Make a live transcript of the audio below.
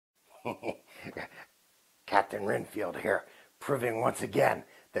Captain Renfield here, proving once again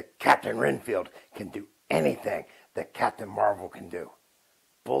that Captain Renfield can do anything that Captain Marvel can do.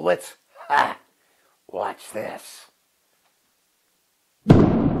 Bullets? Ha! Watch this.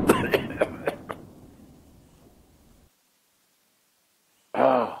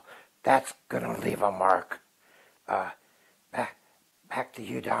 Oh, that's gonna leave a mark. Back to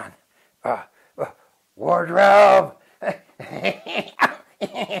you, Don. Wardrobe!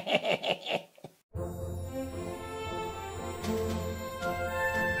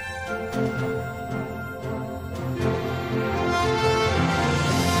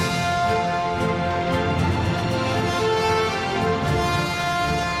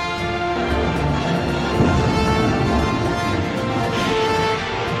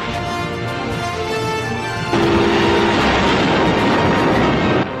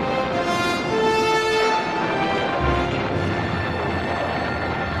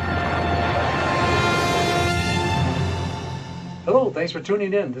 Hello, thanks for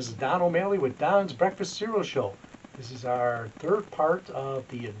tuning in. This is Don O'Malley with Don's Breakfast Cereal Show. This is our third part of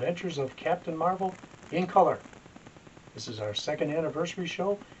the Adventures of Captain Marvel in color. This is our second anniversary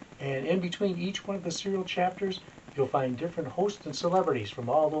show, and in between each one of the serial chapters, you'll find different hosts and celebrities from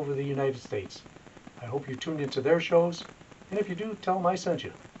all over the United States. I hope you tuned into their shows, and if you do, tell them I sent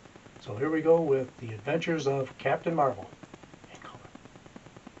you. So here we go with the Adventures of Captain Marvel in color.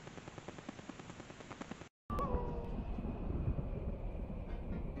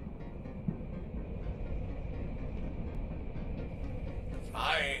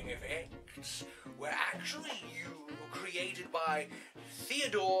 Flying effects were actually created by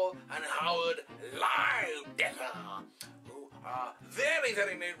Theodore and Howard Lidecker, who are very,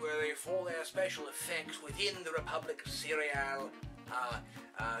 very noteworthy for their special effects within the Republic serial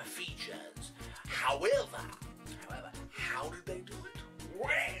features. However, how did they do it?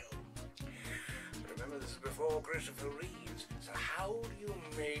 Well, remember this is before Christopher Reeves, so how do you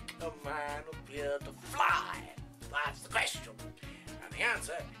make a man appear to fly? That's the question. And the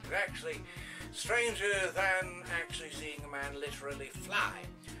answer is actually stranger than actually seeing a man literally fly.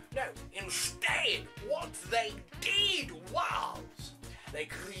 No, instead, what they did was they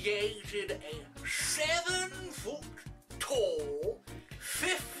created a 7-foot tall,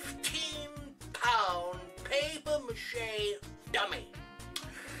 15-pound paper mache dummy.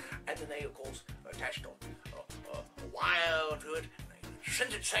 And then they, of course, attached a wire to it and they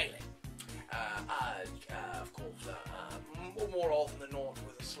sent it sailing. Of course, more often than not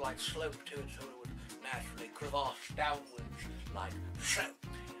with a slight slope to it, so it would naturally crevasse downwards like so.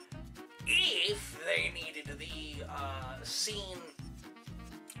 If they needed the scene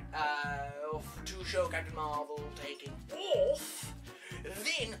to show Captain Marvel taking off,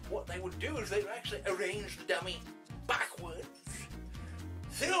 then what they would do is they would actually arrange the dummy backwards,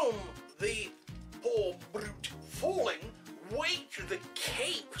 film the poor brute falling, wait the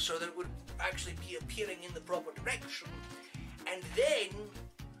cape so that it would actually be appearing in the proper direction, and then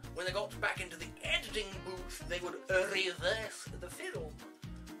when they got back into the editing booth they would reverse the film,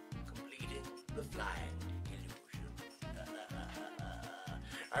 completing the flying illusion.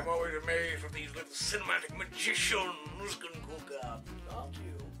 I'm always amazed what these little cinematic magicians can cook up, aren't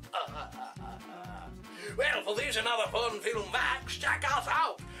you? Well, for these and other fun film facts, check us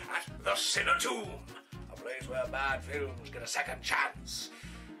out at the Cinetomb, a place where bad films get a second chance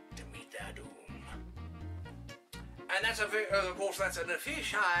to meet their doom. And that's, of course, that's an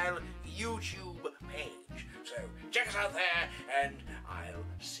official YouTube page. So check us out there, and I'll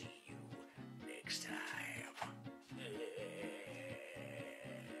see you next time.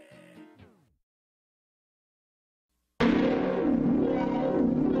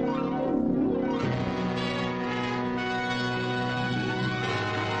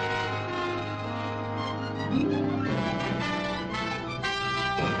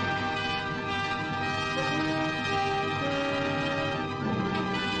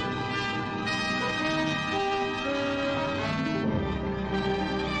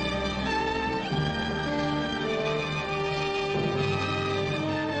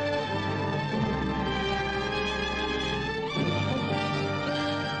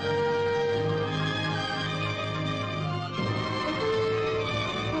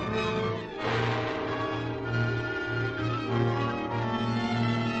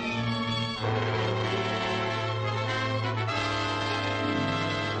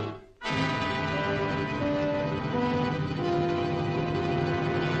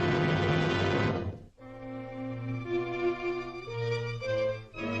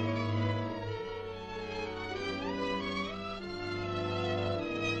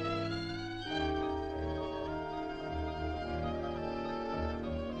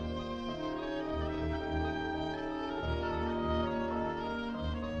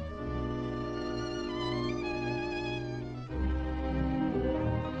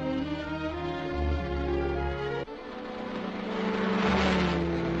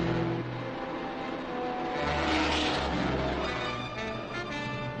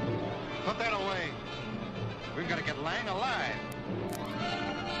 Lang alive.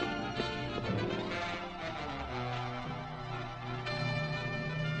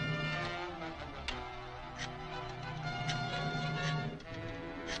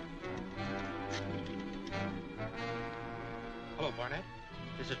 Hello, Barnett.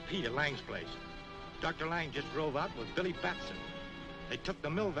 This is Pete at Lang's place. Dr. Lang just drove out with Billy Batson. They took the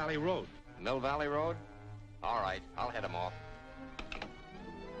Mill Valley Road. Mill Valley Road? All right, I'll head him off.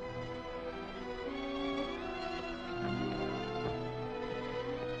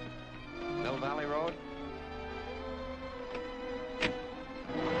 Mill Valley Road?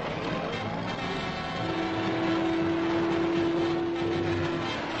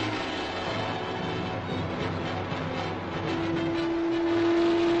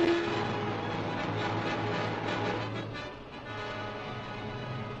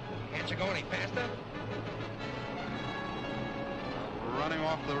 Can't you go any faster? Running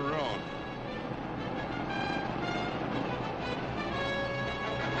off the road.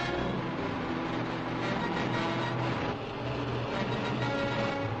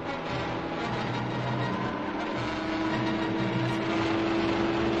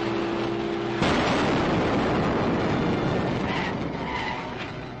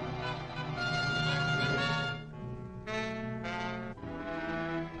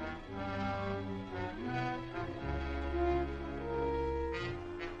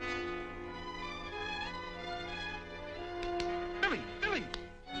 Billy! Billy!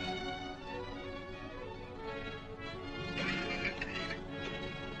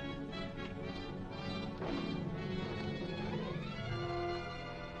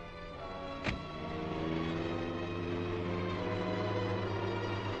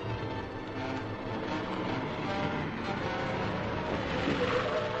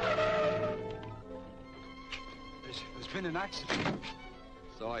 There's been an accident.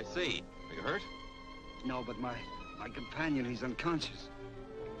 So I see. Are you hurt? No, but my companion, he's unconscious.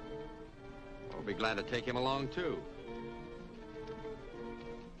 We'll be glad to take him along, too.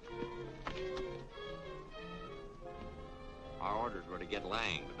 Our orders were to get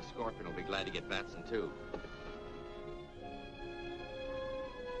Lang, but the Scorpion will be glad to get Batson, too.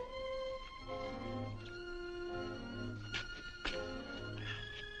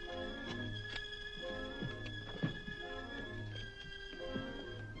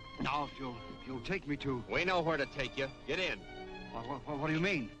 Now, if you'll take me to... We know where to take you. Get in. What do you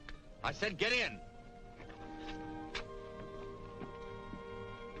mean? I said get in.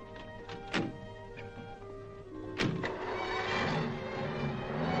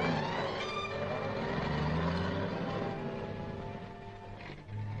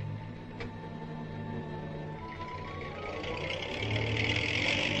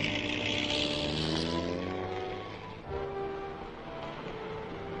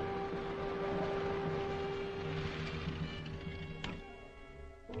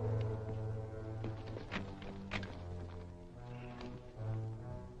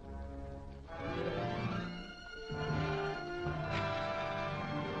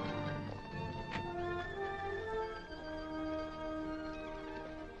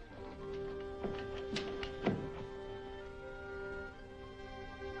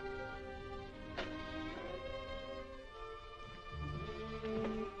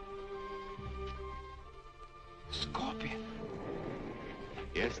 Scorpion.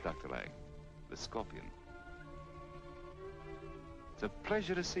 Yes, Dr. Lang. The Scorpion. It's a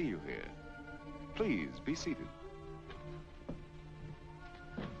pleasure to see you here. Please, be seated.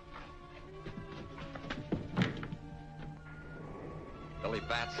 Billy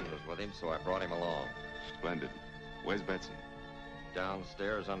Batson was with him, so I brought him along. Splendid. Where's Batson?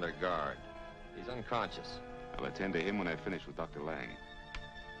 Downstairs under guard. He's unconscious. I'll attend to him when I finish with Dr. Lang.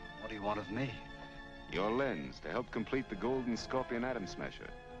 What do you want of me? Your lens to help complete the Golden Scorpion Atom Smasher.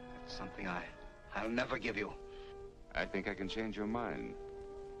 That's something I'll never give you. I think I can change your mind.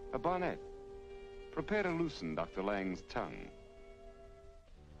 Barnett, prepare to loosen Dr. Lang's tongue.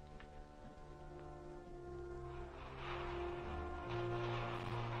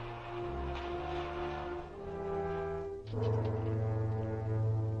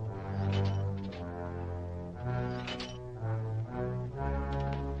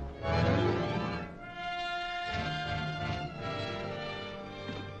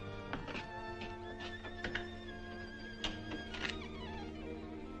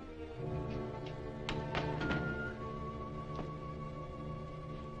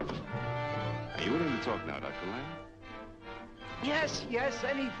 Are you willing to talk now, Dr. Lang? Yes,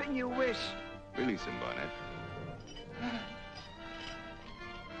 anything you wish. Release him, Barnett.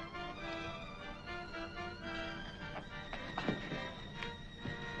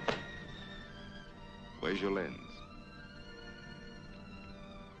 Where's your lens?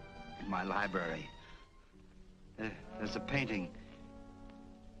 my library. There's a painting.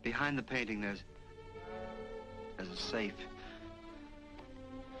 Behind the painting, there's a safe.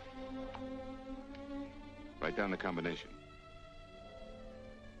 Write down the combination.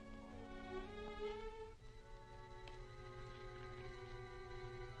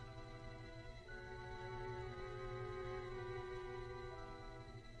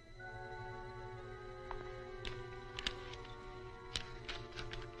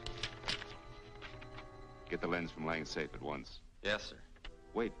 Get the lens from Lang's safe at once. Yes, sir.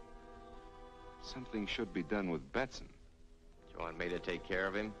 Wait. Something should be done with Batson. Do you want me to take care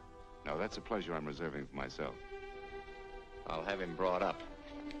of him? No, that's a pleasure I'm reserving for myself. I'll have him brought up.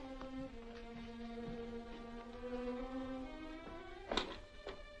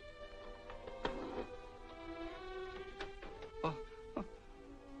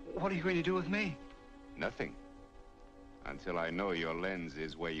 What are you going to do with me? Nothing. Until I know your lens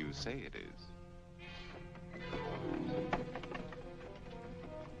is where you say it is.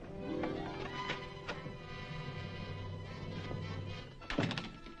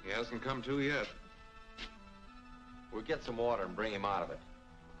 He hasn't come to yet. We'll get some water and bring him out of it.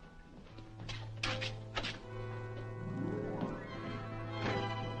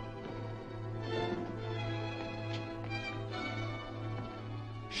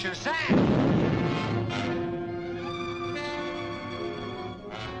 Shazam!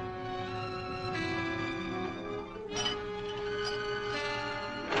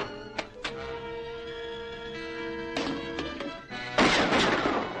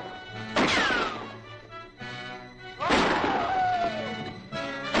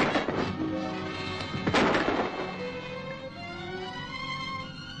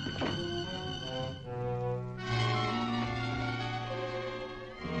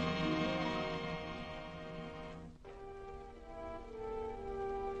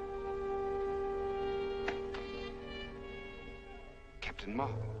 Captain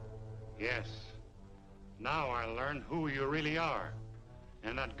Marvel. Yes. Now I'll learn who you really are.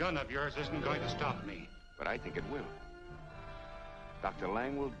 And that gun of yours isn't going to stop me. But I think it will. Dr.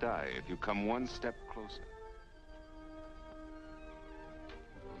 Lang will die if you come one step closer.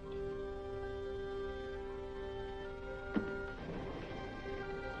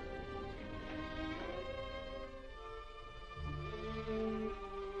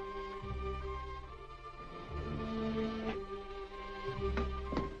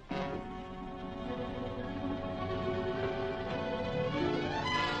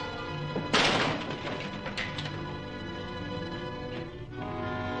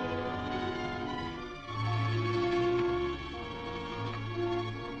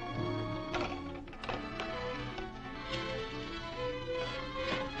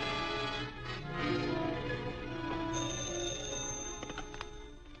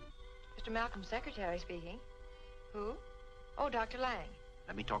 Mr. Malcolm's secretary speaking. Who? Oh, Dr. Lang.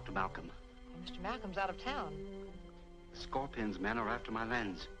 Let me talk to Malcolm. Well, Mr. Malcolm's out of town. The Scorpion's men are after my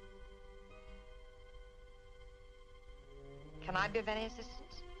lens. Can I be of any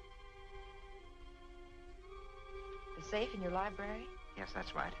assistance? The safe in your library? Yes,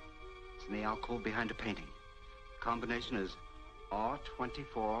 that's right. It's in the alcove behind a painting. Combination is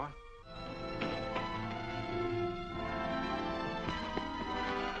R24.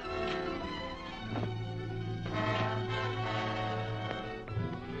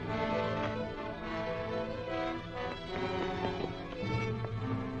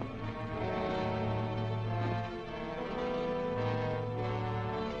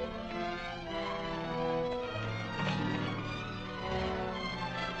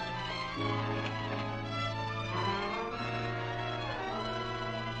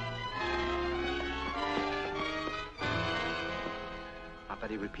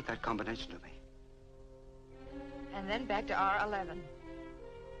 Betty, repeat that combination to me. And then back to R11.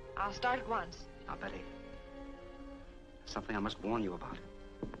 I'll start at once. Now, Betty, something I must warn you about.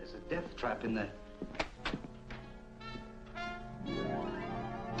 There's a death trap in there.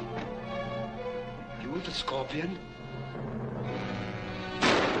 You the Scorpion?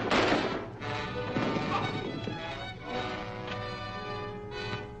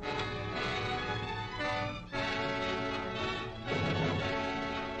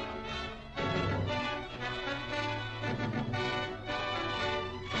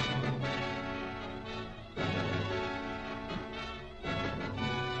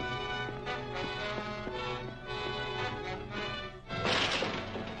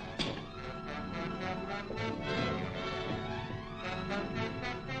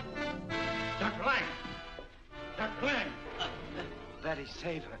 Betty,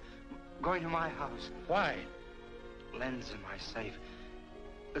 save her. I'm going to my house. Why? Lens in my safe.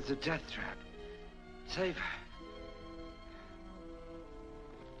 It's a death trap. Save her.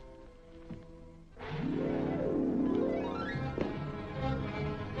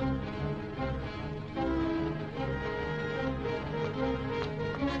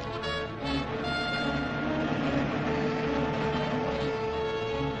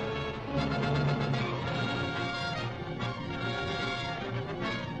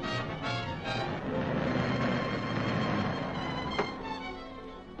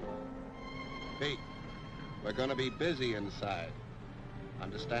 Pete, we're gonna be busy inside.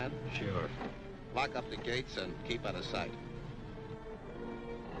 Understand? Sure. Lock up the gates and keep out of sight.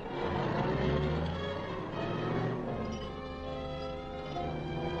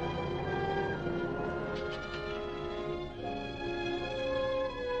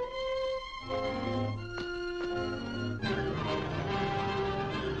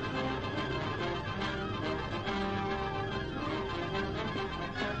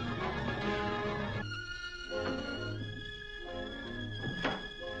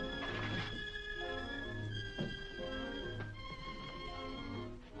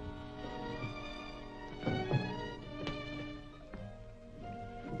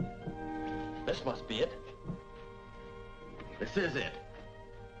 This must be it. This is it.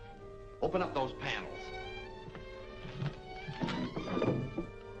 Open up those panels.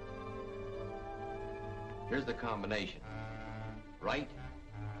 Here's the combination. Right,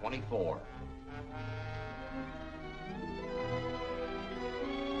 24.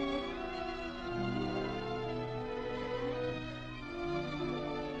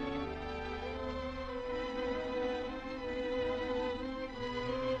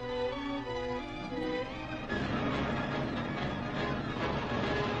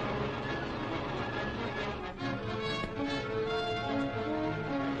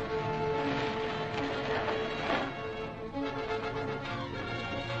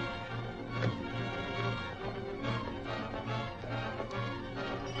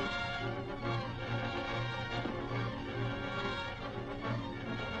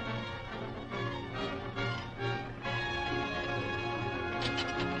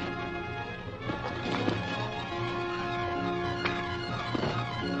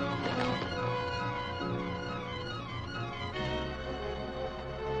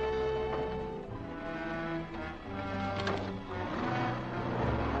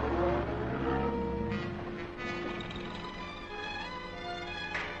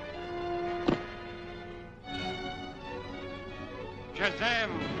 Shazam!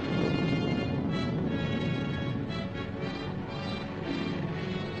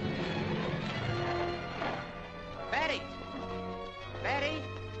 Betty! Betty!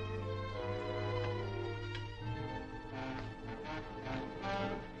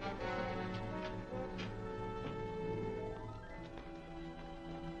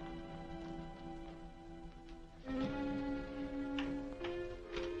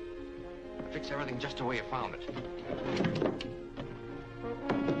 Fix everything just the way you found it.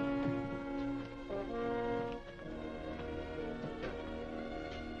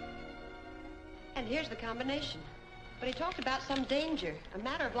 And here's the combination. But he talked about some danger, a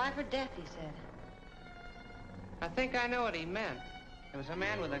matter of life or death, he said. I think I know what he meant. There was a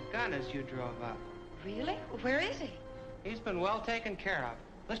man with a gun as you drove up. Really? Where is he? He's been well taken care of.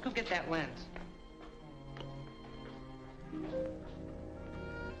 Let's go get that lens.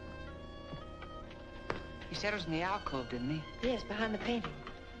 He said it was in the alcove, didn't he? Yes, behind the painting.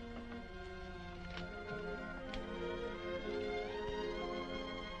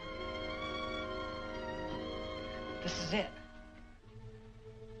 This is it.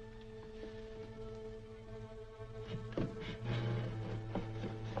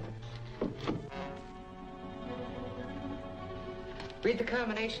 Read the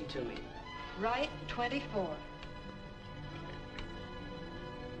combination to me. Right, 24.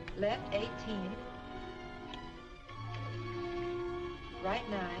 Left, 18. Right,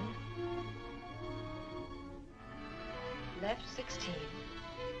 9. Left, 16.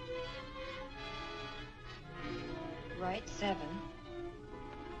 Right, 7.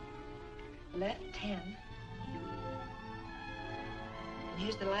 Left, 10. And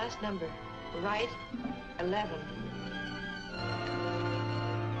here's the last number. Right, 11.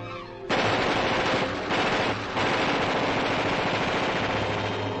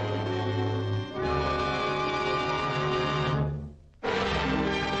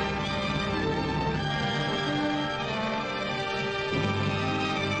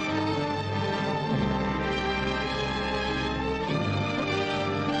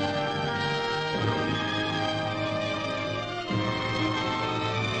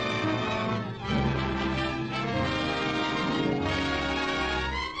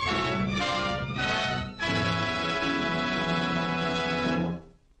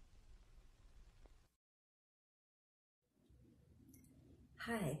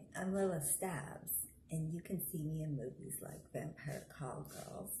 Hi, I'm Lila Stabs, and you can see me in movies like Vampire Call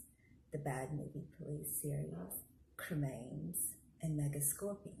Girls, the Bad Movie Police series, Cremains, and Mega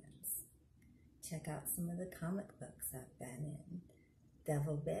Scorpions. Check out some of the comic books I've been in,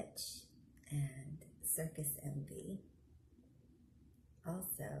 Devil Bitch and Circus Envy.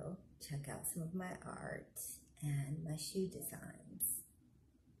 Also, check out some of my art and my shoe designs.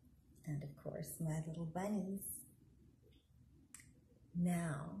 And of course, my little bunnies.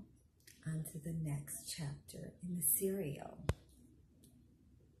 Now, on to the next chapter in the serial.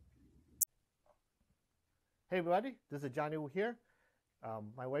 Hey everybody, this is Johnny Wu here.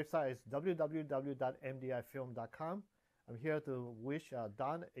 My website is www.mdifilm.com. I'm here to wish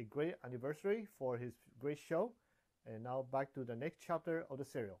Don a great anniversary for his great show. And now back to the next chapter of the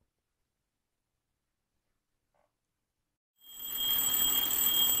serial.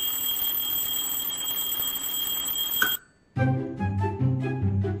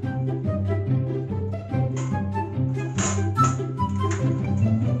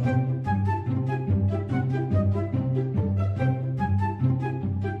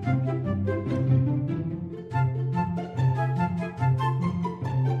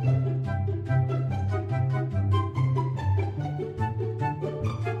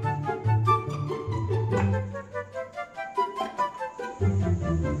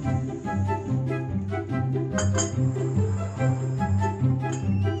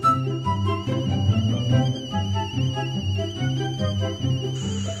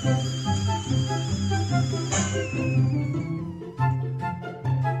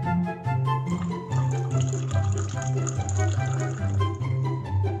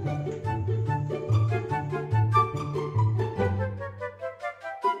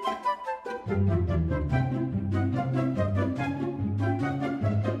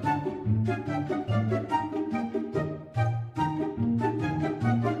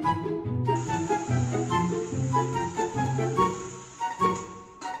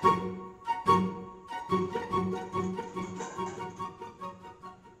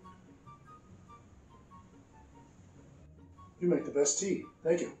 You make the best tea.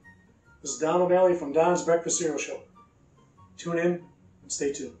 Thank you. This is Don O'Malley from Don's Breakfast Cereal Show. Tune in and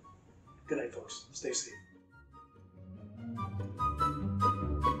stay tuned. Good night, folks. Stay safe.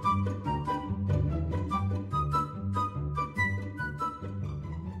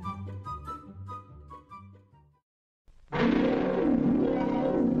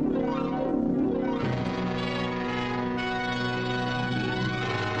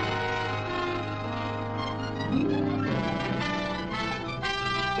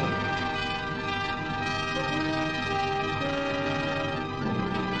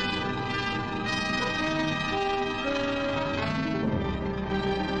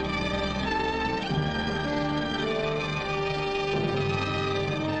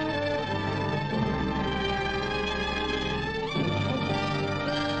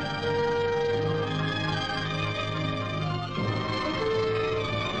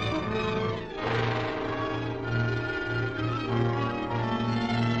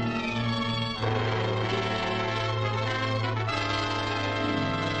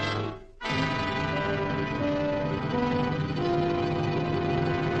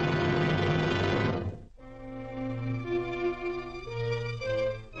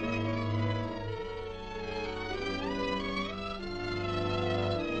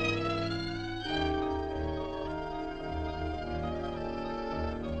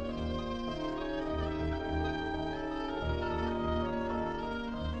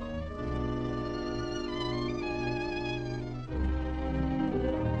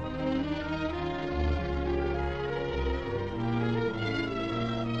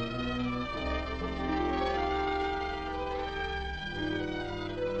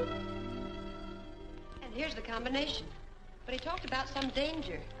 Here's the combination. But he talked about some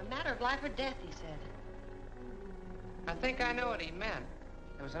danger, a matter of life or death, he said. I think I know what he meant.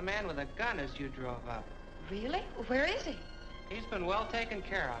 There was a man with a gun as you drove up. Really? Where is he? He's been well taken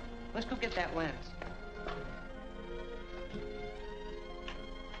care of. Let's go get that lens.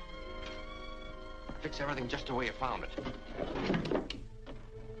 Fix everything just the way you found it.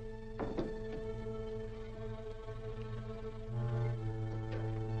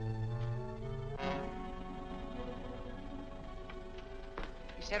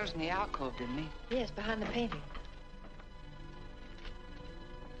 He said it was in the alcove, didn't he? Yes, behind the painting.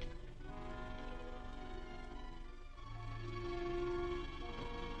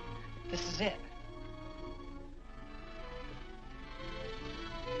 This is it.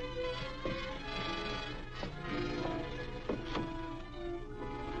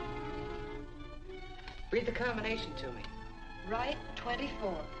 Read the combination to me. Right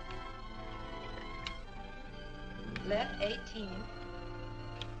 24. Left 18.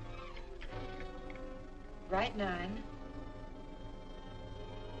 Right 9.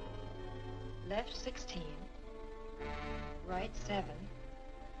 Left 16. Right 7.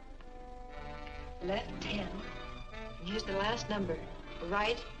 Left 10. And here's the last number.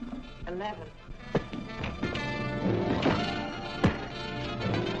 Right 11.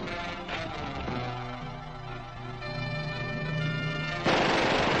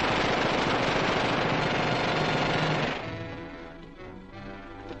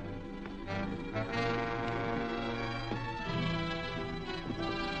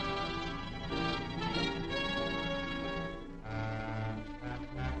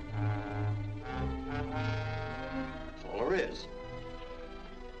 That's all there is.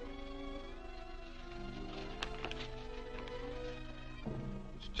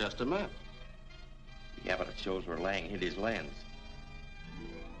 It's just a map. Yeah, but it shows where Lang hid his lens.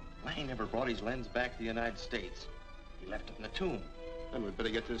 Lang never brought his lens back to the United States. He left it in the tomb. Then we'd better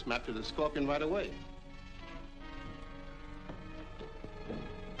get this map to the Scorpion right away.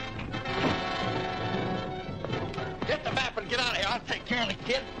 Get the map and get out of here. I'll take care of the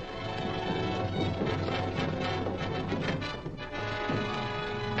kid.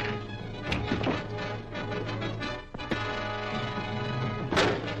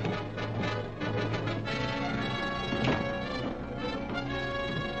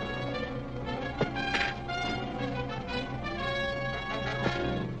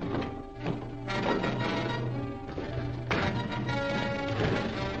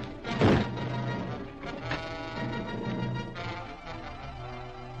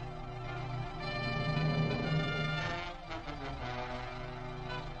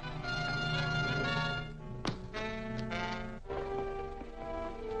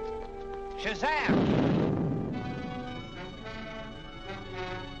 Shazam!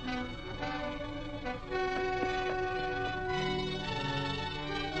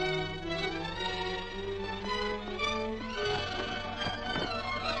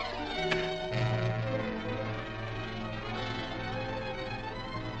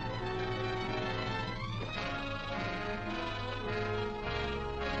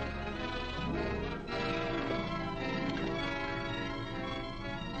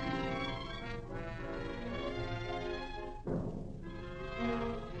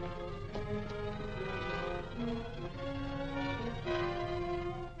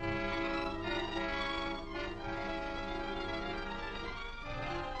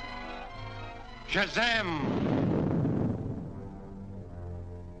 Shazam!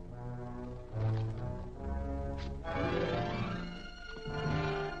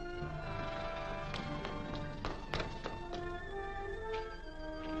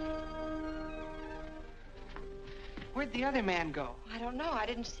 Where'd the other man go? I don't know. I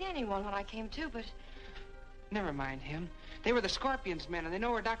didn't see anyone when I came to, but... Never mind him. They were the Scorpion's men, and they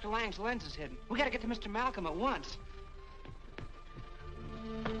know where Dr. Lang's lens is hidden. We gotta get to Mr. Malcolm at once.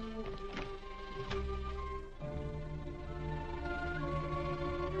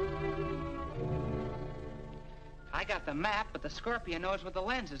 I got the map, but the Scorpion knows where the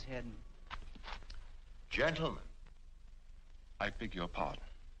lens is hidden. Gentlemen. I beg your pardon.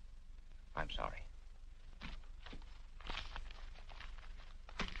 I'm sorry.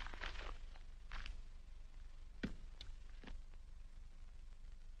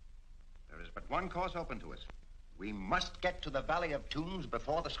 There is but one course open to us. We must get to the Valley of Tombs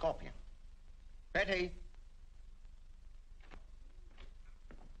before the Scorpion. Betty.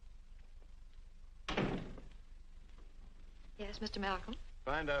 Yes, Mr. Malcolm?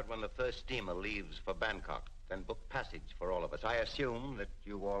 Find out when the first steamer leaves for Bangkok, then book passage for all of us. I assume that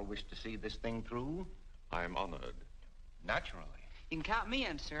you all wish to see this thing through? I am honored. Naturally. You can count me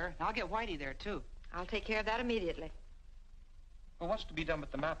in, sir. I'll get Whitey there, too. I'll take care of that immediately. Well, what's to be done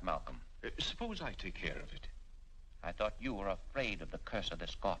with the map, Malcolm? Suppose I take care of it. I thought you were afraid of the curse of the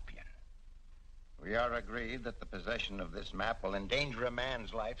Scorpion. We are agreed that the possession of this map will endanger a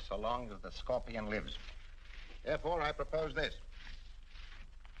man's life so long as the Scorpion lives. Therefore, I propose this.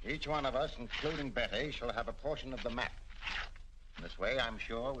 Each one of us, including Betty, shall have a portion of the map. In this way, I'm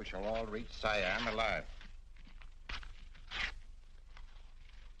sure we shall all reach Siam alive.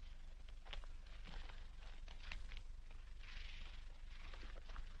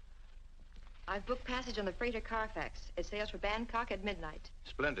 I've booked passage on the freighter Carfax. It sails for Bangkok at midnight.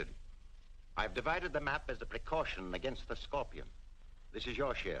 Splendid. I've divided the map as a precaution against the Scorpion. This is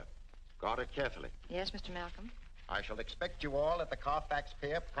your share. Guard it carefully. Yes, Mr. Malcolm. I shall expect you all at the Carfax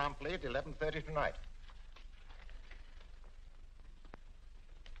Pier promptly at 11:30 tonight.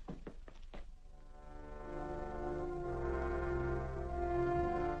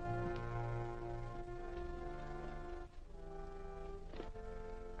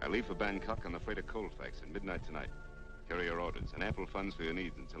 leave for Bangkok on the freighter Colfax at midnight tonight. Carry your orders and ample funds for your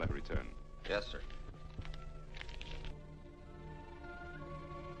needs until I return. Yes, sir.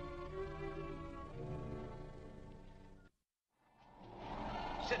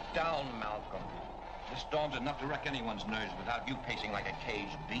 Sit down, Malcolm. This storm's enough to wreck anyone's nerves without you pacing like a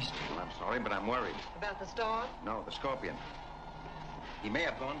caged beast. Well, I'm sorry, but I'm worried. About the storm? No, the Scorpion. He may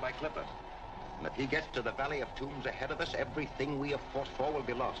have gone by Clipper. And if he gets to the Valley of Tombs ahead of us, everything we have fought for will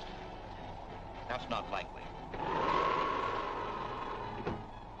be lost. That's not likely.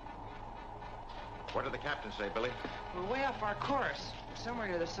 What did the captain say, Billy? We're way off our course. We're somewhere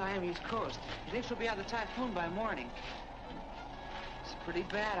near the Siamese coast. He thinks we'll be out of the typhoon by morning. It's pretty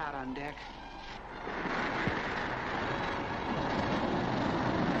bad out on deck.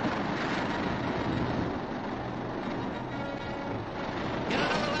 Get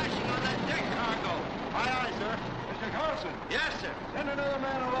another lashing on that deck cargo. Aye, aye, sir. Mr. Carlson. Yes, sir. Send another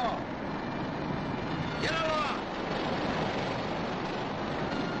man along. Get along.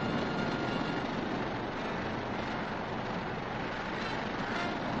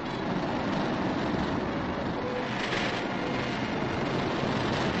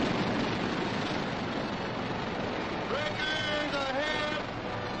 Breakers ahead.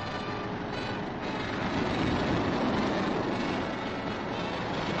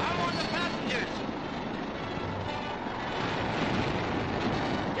 I want the passengers.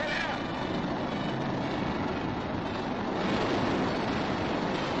 Get out.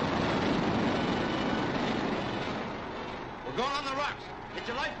 We're going on the rocks. Get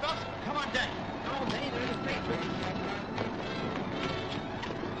your life belts. Come on deck. No, they ain't any patriots.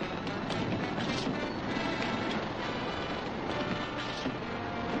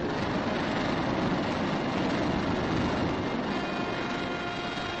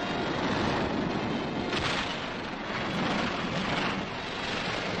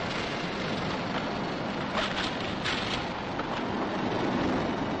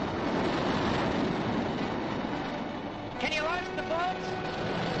 Can you launch the boats?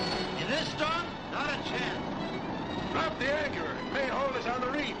 In this storm, not a chance. Drop the anchor. It may hold us on the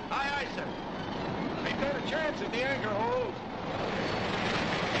reef. Aye, aye, sir. Ain't got a chance if the anchor holds.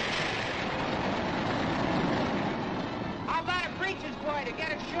 How about a preacher's boy to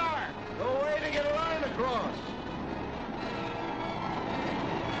get ashore? No way to get a line across.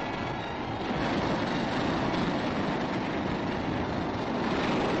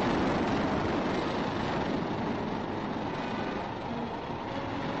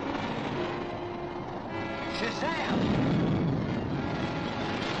 Shazam!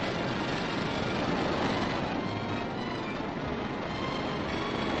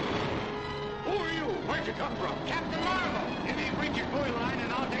 Who are you? Where'd you come from? Captain Marvel. Give me a preacher's buoy line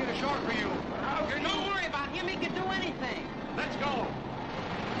and I'll take it ashore for you. How can Don't worry about him. He can do anything. Let's go.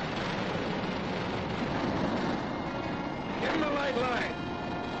 Give him a light line.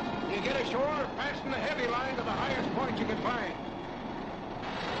 When you get ashore, fasten the heavy line to the highest point you can find.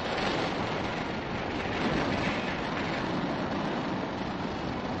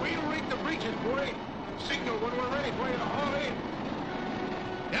 We'll rig the breeches buoy. Signal when we're ready for you to haul in.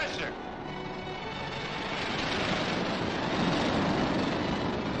 Yes, sir.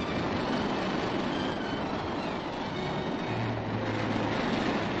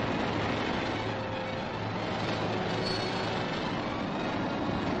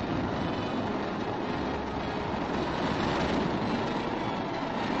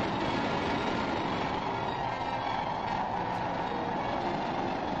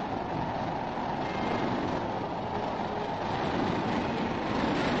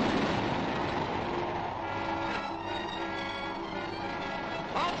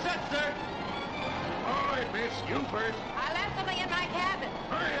 All set, sir. All right, miss. You first. I left something in my cabin.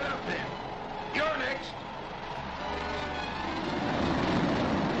 Hurry it up, then. You're next.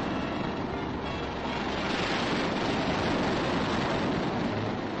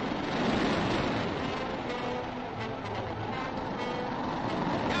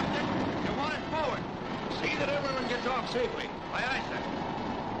 Captain, you want it forward. See that everyone gets off safely. Aye, aye, sir.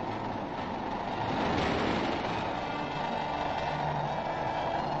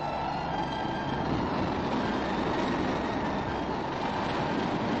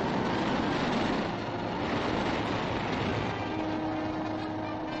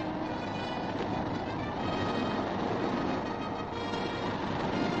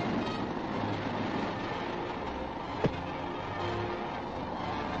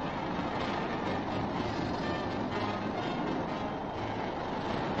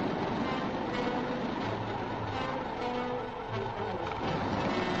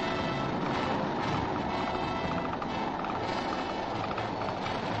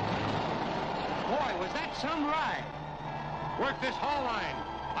 some ride. Work this haul line.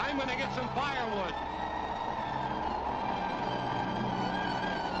 I'm gonna get some firewood.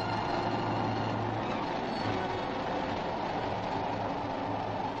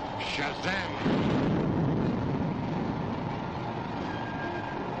 Shazam!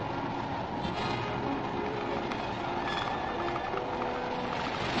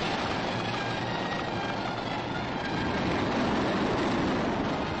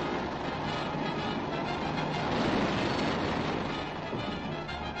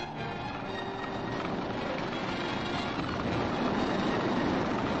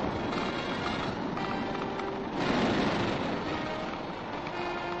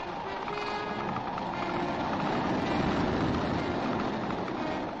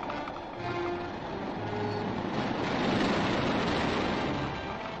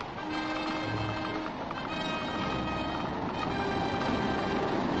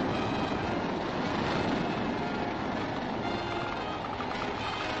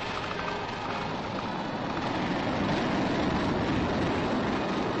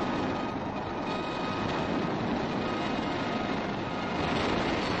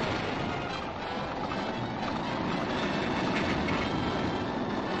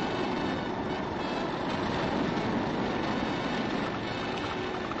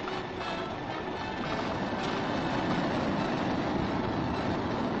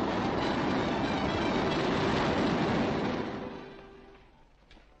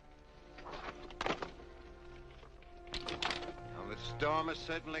 The storm has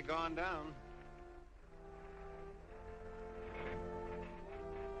certainly gone down.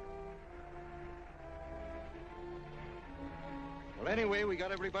 Well, anyway, we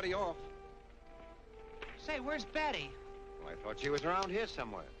got everybody off. Say, where's Betty? Well, I thought she was around here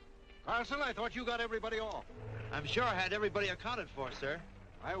somewhere. Carson, I thought you got everybody off. I'm sure I had everybody accounted for, sir.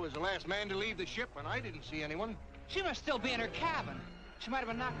 I was the last man to leave the ship, and I didn't see anyone. She must still be in her cabin. She might have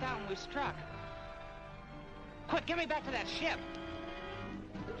been knocked out when we struck. Quick, get me back to that ship.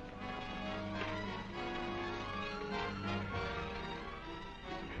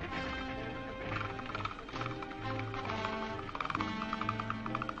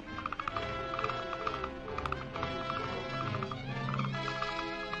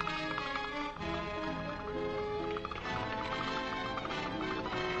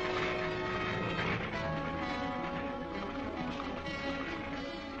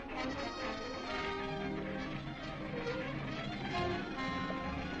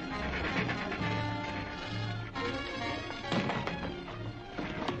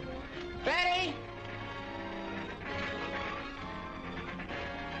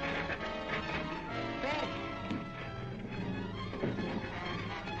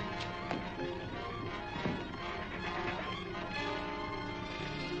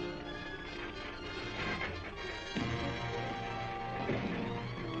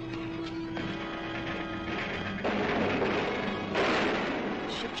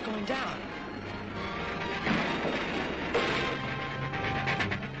 Going down.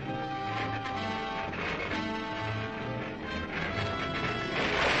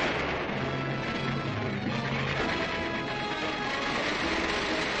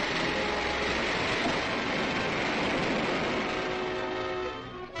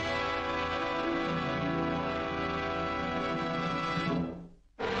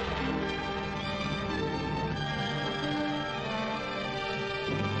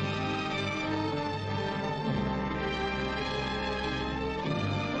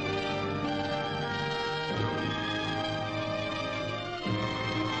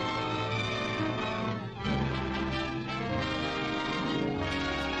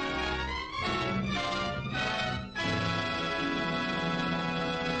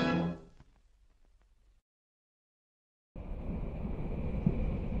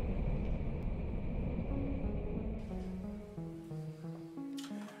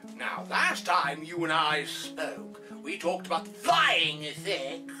 Now, last time you and I spoke, we talked about the flying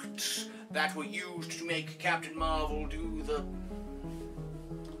effects that were used to make Captain Marvel do the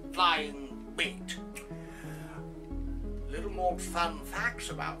flying bit. Little more fun facts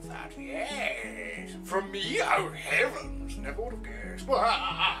about that, yes. From me, oh heavens, never would have guessed.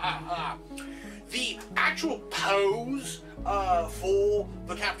 The actual pose for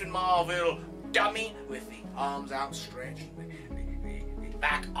the Captain Marvel dummy with the arms outstretched, the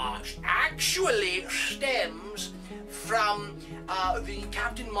back arched, actually stems from the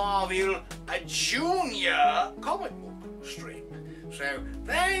Captain Marvel Junior comic book strip. So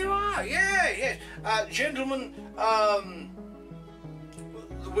there you are, yes. Gentlemen,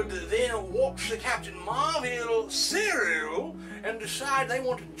 would then watch the Captain Marvel serial and decide they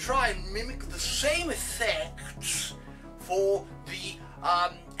wanted to try and mimic the same effects for the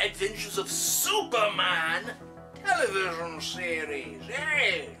Adventures of Superman television series.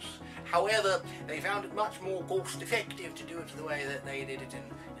 Yes. However, they found it much more cost-effective to do it the way that they did it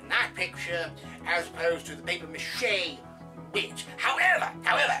in that picture, as opposed to the paper mache bit. However,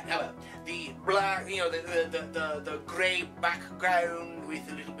 the black, the grey background with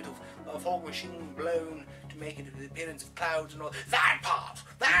a little bit of fog machine blown to make it the appearance of clouds and all that part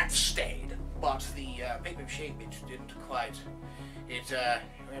that stayed, but the paper mache bit didn't quite.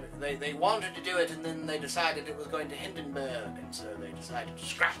 They wanted to do it, and then they decided it was going to Hindenburg, and so they decided to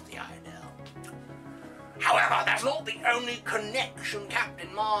scrap the idea. However, that's not the only connection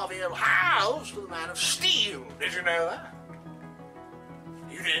Captain Marvel has to the Man of Steel. Did you know that?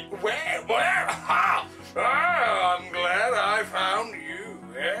 You did? Where? Ha! Ah, I'm glad I found you.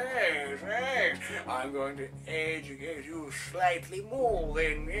 Yes. I'm going to educate you slightly more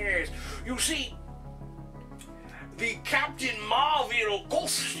then, yes. You see, the Captain Marvel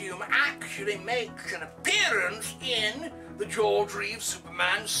costume actually makes an appearance in the George Reeves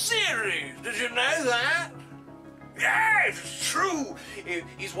Superman series. Did you know that? Yes, it's true.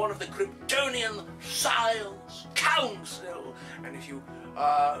 He's one of the Kryptonian Science Council, and if you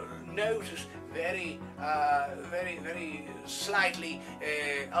notice, very slightly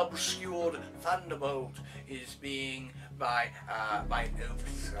obscured Thunderbolt is being by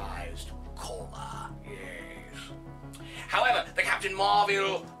oversized comma. Yes. However, the Captain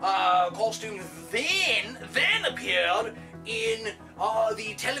Marvel costume then appeared in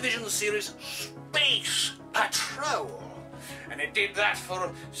the television series Space Patrol, and it did that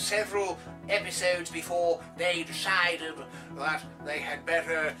for several episodes before they decided that they had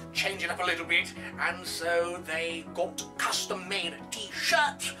better change it up a little bit, and so they got custom-made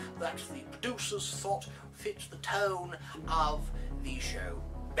t-shirts that the producers thought fit the tone of the show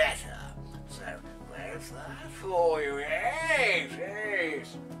better. So there's that for you.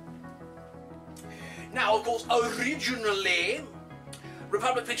 Yes. Now, of course, originally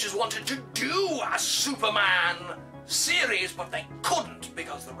Republic Pictures wanted to do a Superman series, but they couldn't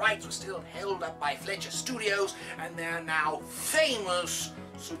because the rights were still held up by Fletcher Studios and their now famous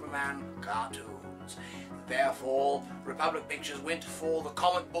Superman cartoons. Therefore, Republic Pictures went for the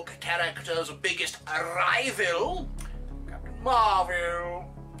comic book character's biggest rival, Captain Marvel.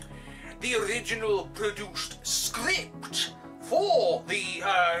 The original produced script for the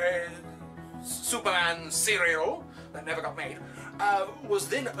Superman serial that never got made was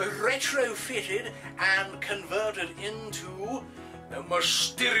then retrofitted and converted into the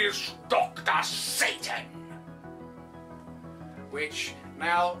mysterious Dr. Satan, which,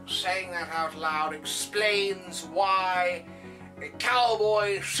 now saying that out loud, explains why a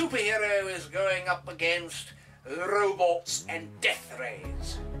cowboy superhero is going up against robots and death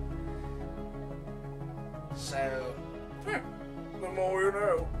rays. So, the more you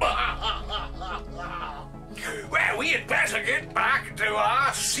know. Well, we had better get back to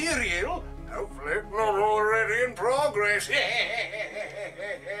our serial. Hopefully it's not already in progress.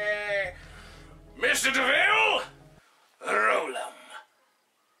 Mr. DeVille, roll 'em.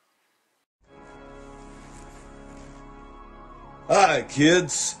 Hi,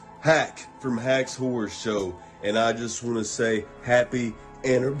 kids. Hack from Hack's Horror Show, and I just want to say happy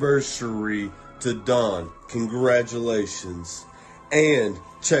anniversary to Don. Congratulations. And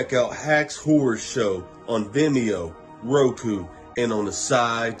check out Hack's Horror Show on Vimeo, Roku, and on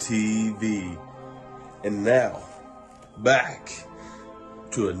Asai TV. And now, back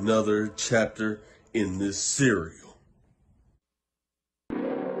to another chapter in this serial.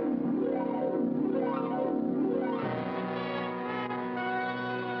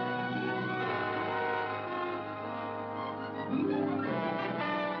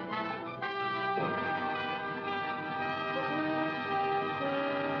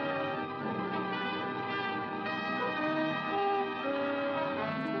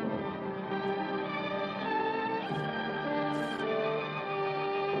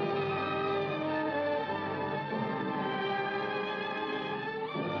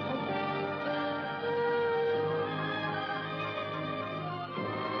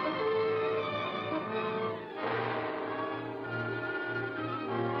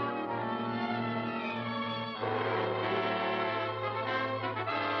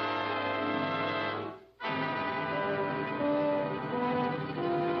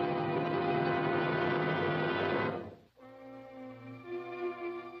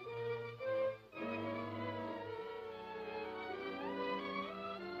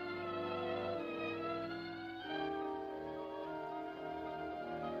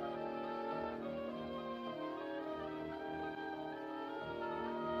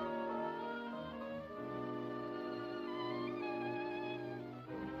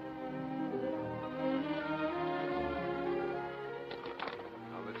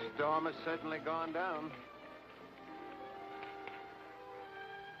 storm has certainly gone down.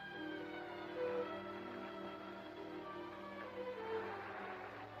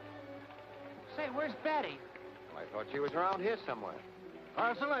 Say, where's Betty? Well, I thought she was around here somewhere.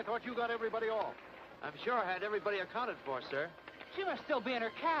 Carson, I thought you got everybody off. I'm sure I had everybody accounted for, sir. She must still be in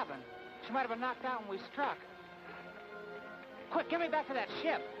her cabin. She might have been knocked out when we struck. Quick, get me back to that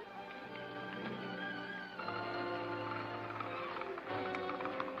ship.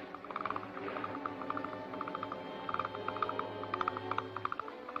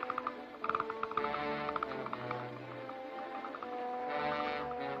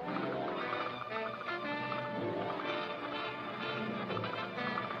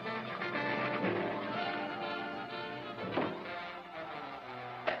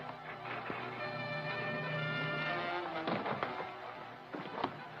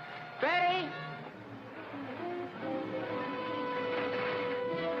 Betty!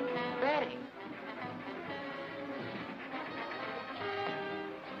 Betty!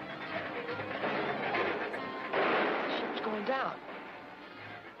 The ship's going down.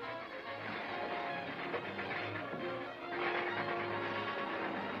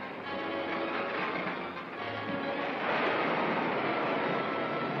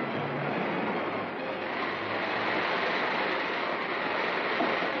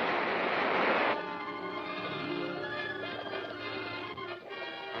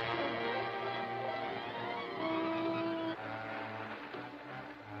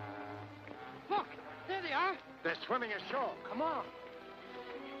 Look, there they are. They're swimming ashore. Come on.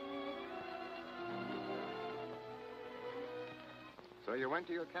 So you went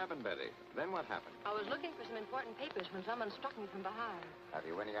to your cabin, Betty. Then what happened? I was looking for some important papers when someone struck me from behind. Have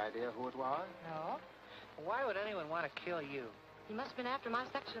you any idea who it was? No? Why would anyone want to kill you? He must have been after my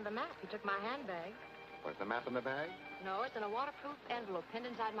section of the map. He took my handbag. Was the map in the bag? No, it's in a waterproof envelope pinned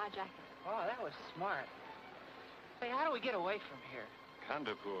inside my jacket. Oh, that was smart. Say, how do we get away from here?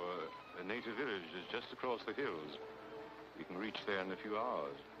 Kandapur, a native village, is just across the hills. We can reach there in a few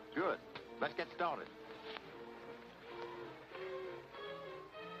hours. Good. Let's get started.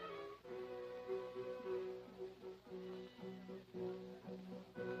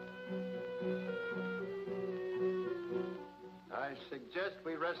 I suggest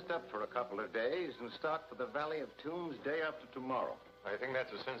we rest up for a couple of days and start for the Valley of Tombs day after tomorrow. I think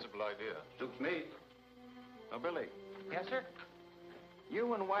that's a sensible idea. Suits me. Now, Billy. Yes, sir?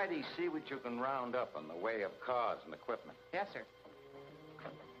 You and Whitey see what you can round up in the way of cars and equipment. Yes, sir.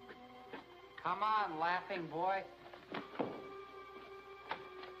 Come on, laughing boy. Some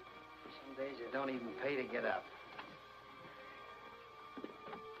days it don't even pay to get up.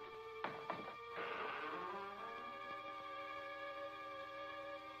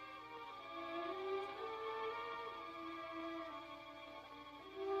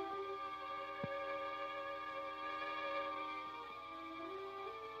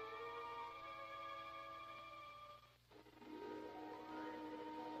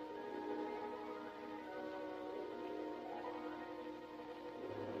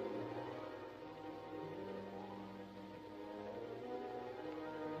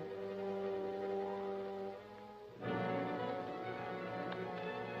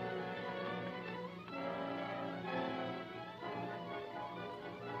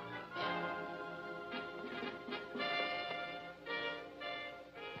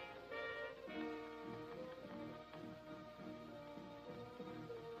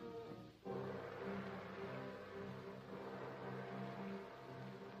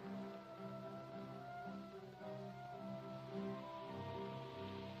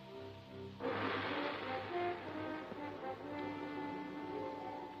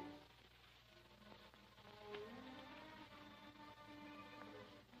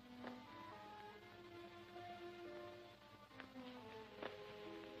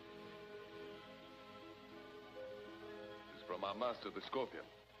 From our master, the Scorpion.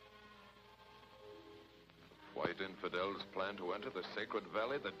 White infidels plan to enter the Sacred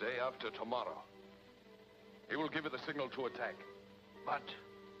Valley the day after tomorrow. He will give you the signal to attack. But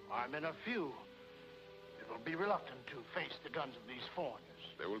our men are few. They will be reluctant to face the guns of these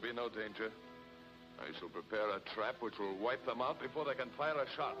foreigners. There will be no danger. I shall prepare a trap which will wipe them out before they can fire a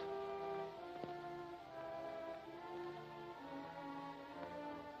shot.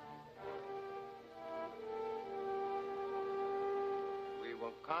 We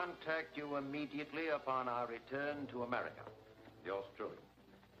will contact you immediately upon our return to America. Yours truly.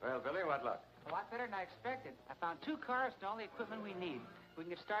 Well, Billy, what luck? A lot better than I expected. I found 2 cars and all the equipment we need. We can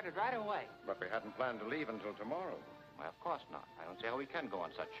get started right away. But we hadn't planned to leave until tomorrow. Why, of course not. I don't see how we can go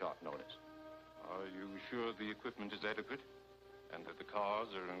on such short notice. Are you sure the equipment is adequate? And that the cars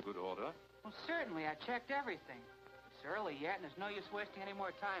are in good order? Well, certainly. I checked everything. It's early yet, and there's no use wasting any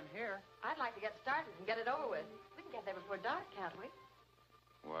more time here. I'd like to get started and get it over with. We can get there before dark, can't we?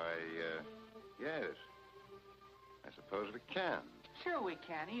 Why, yes. I suppose we can. Sure we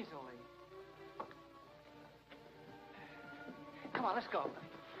can, easily. Come on, let's go.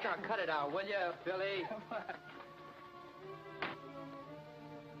 Sure, cut it out, will you, Billy? Come on.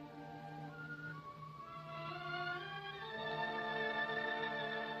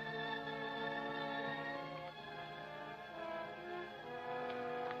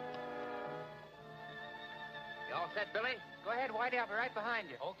 You all set, Billy? Go ahead, Whitey. I'll be right behind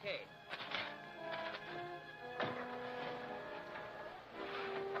you. Okay.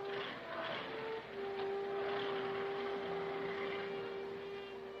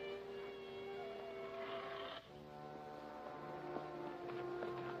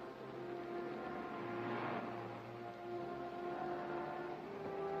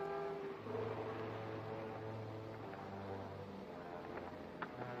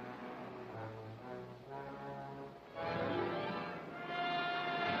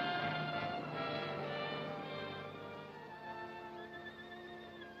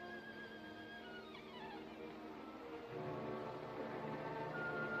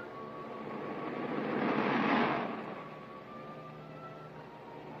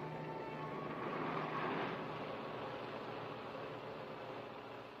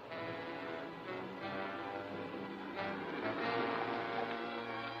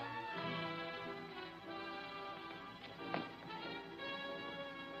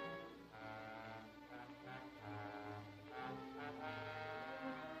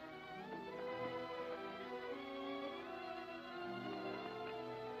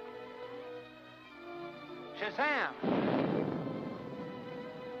 Shazam!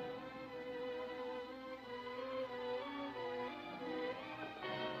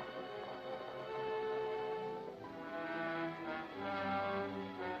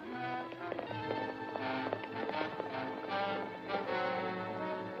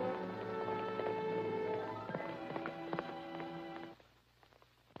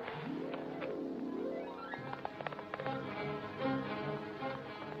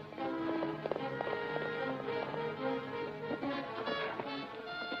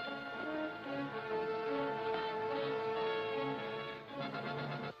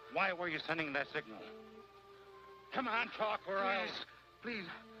 Why were you sending that signal? Come on, talk, or else... Please,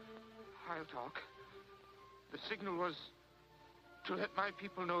 I'll talk. The signal was to let my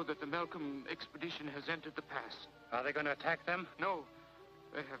people know that the Malcolm expedition has entered the pass. Are they going to attack them? No,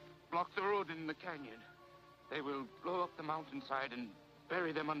 they have blocked the road in the canyon. They will blow up the mountainside and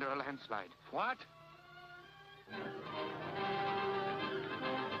bury them under a landslide. What?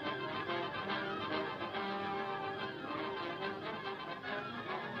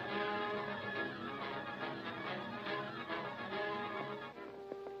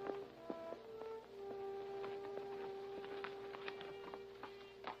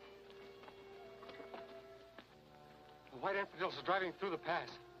 The White Infidels are driving through the pass.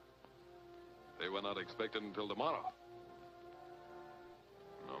 They were not expected until tomorrow.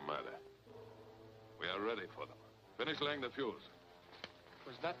 No matter. We are ready for them. Finish laying the fuse.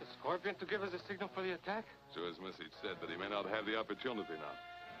 Was that the Scorpion to give us a signal for the attack? So his message said, but he may not have the opportunity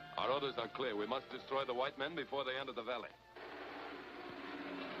now. Our orders are clear. We must destroy the white men before they enter the valley.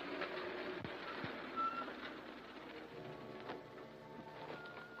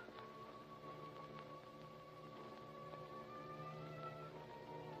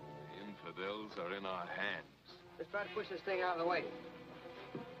 The infidels are in our hands. Let's try to push this thing out of the way.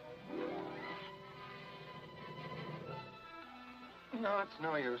 No, it's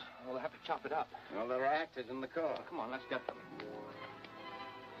no use. We'll have to chop it up. Well, there are actors in the car. Come on, let's get them.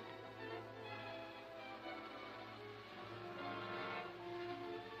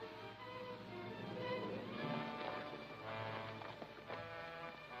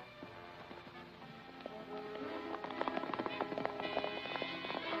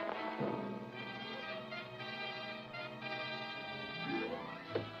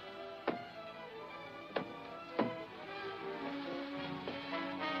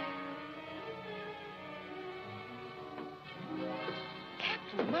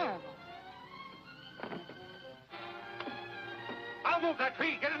 Marvel. I'll move that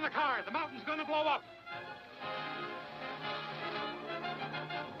tree. Get in the car. The mountain's going to blow up.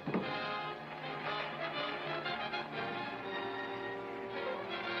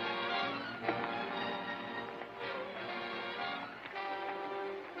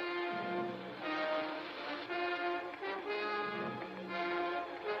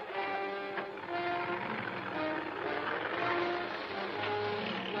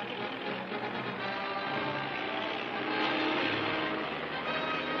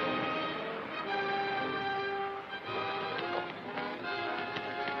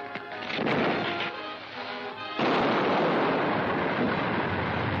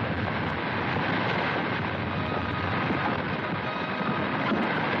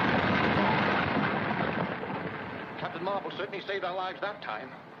 certainly saved our lives that time.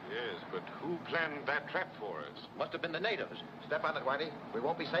 Yes, but who planned that trap for us? Must have been the natives. Step on it, Whitey. We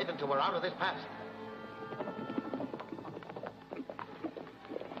won't be safe until we're out of this pass.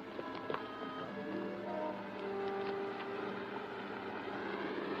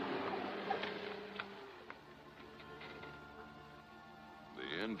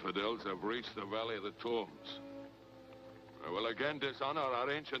 The infidels have reached the Valley of the Tombs. I will again dishonor our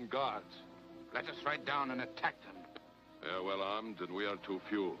ancient gods. Let us ride down and attack them. They are well armed, and we are too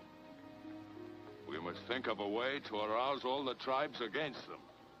few. We must think of a way to arouse all the tribes against them.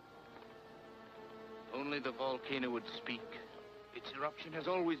 Only the volcano would speak. Its eruption has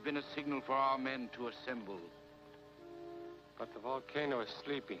always been a signal for our men to assemble. But the volcano is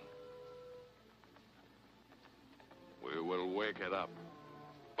sleeping. We will wake it up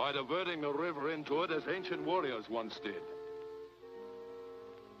by diverting the river into it as ancient warriors once did.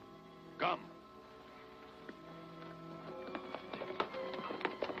 Come.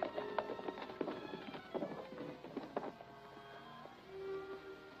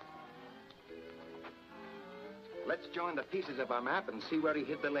 Let's join the pieces of our map and see where he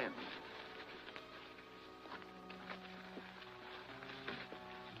hid the lens.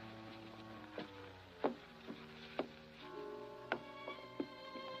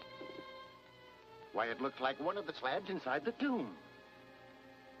 Why, it looks like one of the slabs inside the tomb.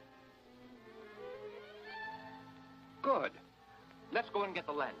 Good. Let's go and get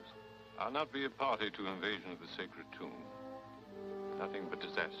the lens. I'll not be a party to invasion of the sacred tomb. Nothing but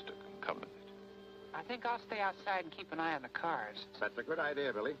disaster can come of it. I think I'll stay outside and keep an eye on the cars. That's a good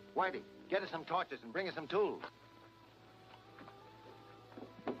idea, Billy. Whitey, get us some torches and bring us some tools.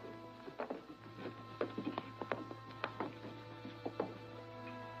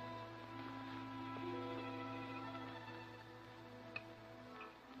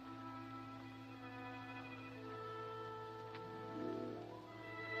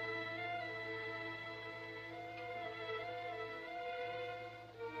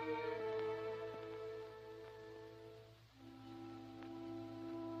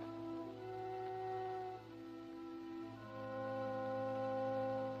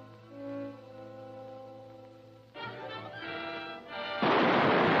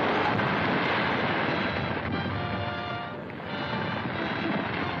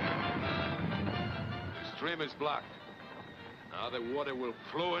 The stream is blocked. Now the water will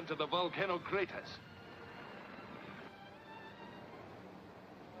flow into the volcano craters.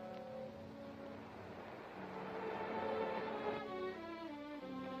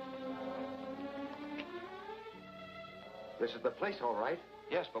 This is the place, all right.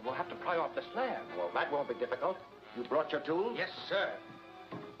 Yes, but we'll have to pry off the slab. Well, that won't be difficult. You brought your tools? Yes, sir.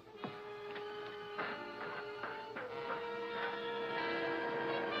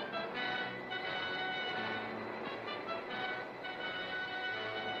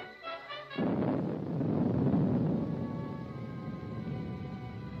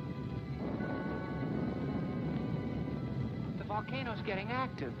 The volcano's getting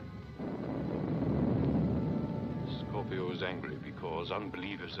active. Scorpio is angry because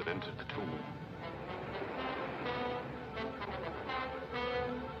unbelievers have entered the tomb.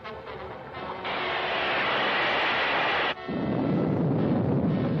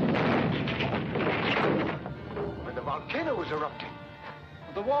 When the volcano was erupting,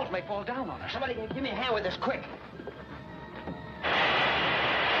 the walls may fall down on us. Somebody give me a hand with this, quick.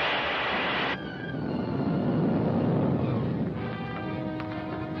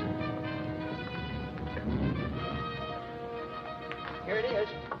 Here it is.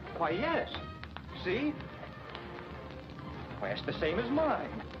 Why, yes. See? Why, it's the same as mine.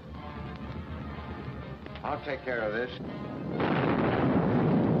 I'll take care of this.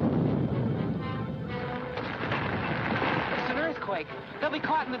 It's an earthquake. They'll be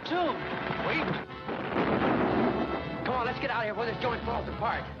caught in the tomb. Wait. Come on, let's get out of here before this joint falls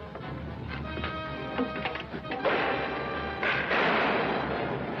apart.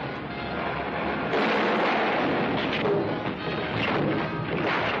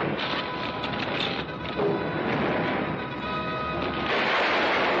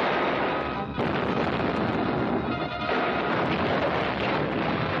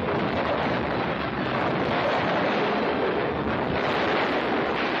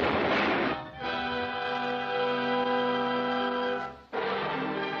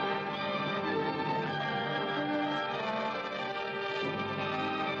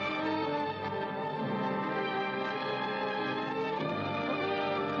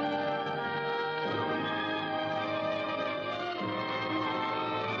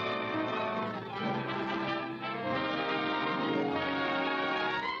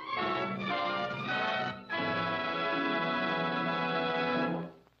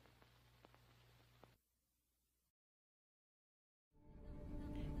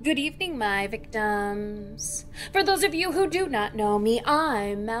 Good evening, my victims. For those of you who do not know me,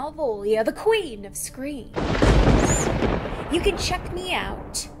 I'm Malvolia, the Queen of Screams. You can check me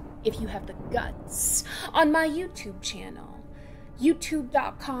out, if you have the guts, on my YouTube channel,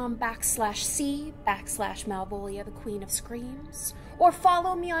 youtube.com/C/Malvolia, the Queen of Screams, or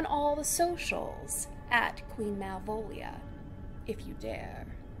follow me on all the socials at Queen Malvolia, if you dare.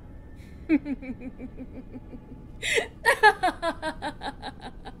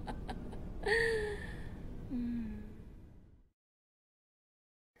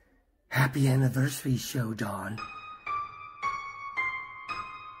 Happy anniversary show, Dawn.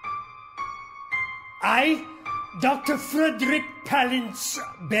 I, Dr. Frederick Palance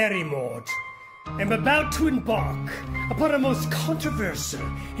Barrymore, am about to embark upon a most controversial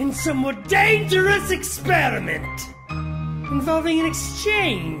and somewhat dangerous experiment involving an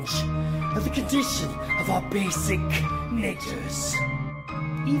exchange of the condition of our basic natures.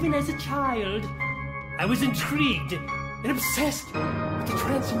 Even as a child, I was intrigued and obsessed with the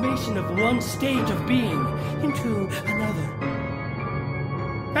transformation of one state of being into another.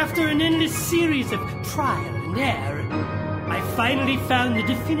 After an endless series of trial and error, I finally found the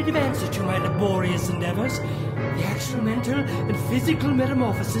definitive answer to my laborious endeavors, the actual mental and physical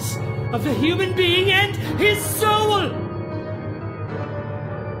metamorphosis of the human being and his soul.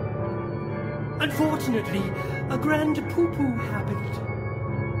 Unfortunately, a grand poo-poo happened,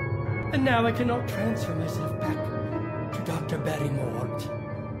 and now I cannot transfer myself back to Dr. Barrymore.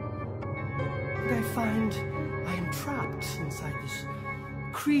 And I find I am trapped inside this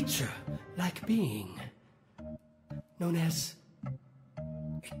creature-like being known as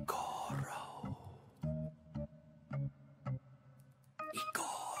Igoro.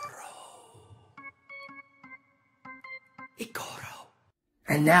 Igoro.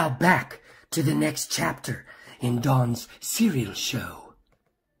 And now back to the next chapter in Dawn's serial show.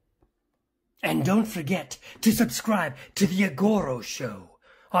 And don't forget to subscribe to the Igoro Show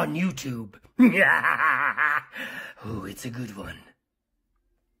on YouTube. Oh, it's a good one.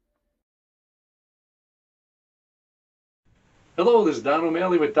 Hello, this is Don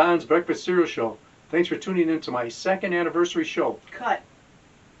O'Malley with Don's Breakfast Cereal Show. Thanks for tuning in to my 2nd anniversary show. Cut.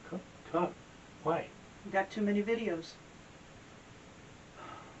 Cut? Why? You got too many videos.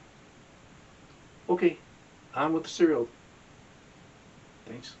 Okay, on with the cereal.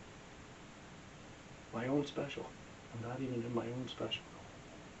 Thanks. My own special. I'm not even in my own special.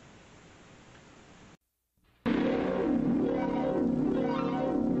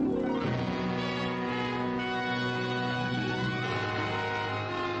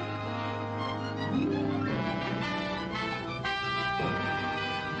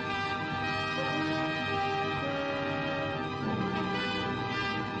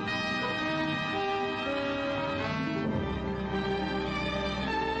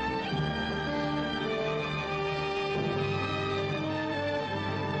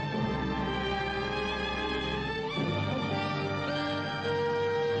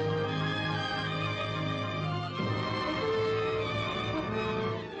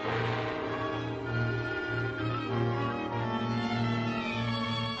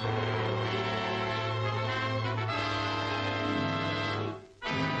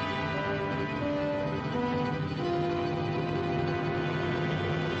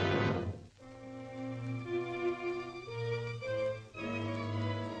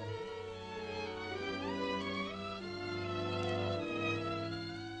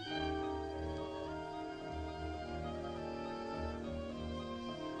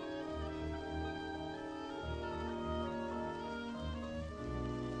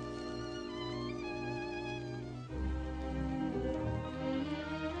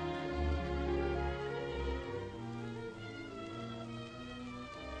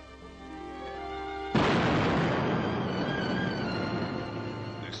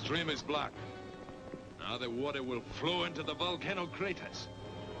 The stream is blocked. Now the water will flow into the volcano craters.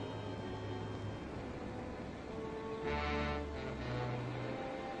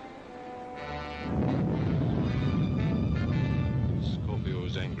 Scorpio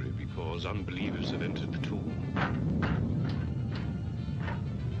is angry because unbelievers have entered the tomb.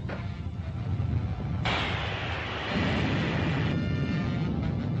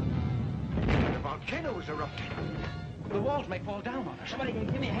 The volcano is erupting. The walls may fall down on us. Somebody can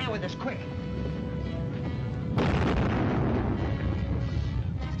give me a hand with this, quick.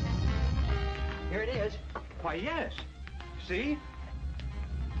 Here it is. Why, yes. See?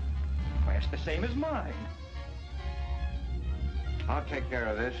 Why, it's the same as mine. I'll take care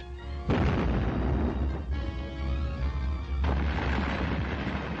of this.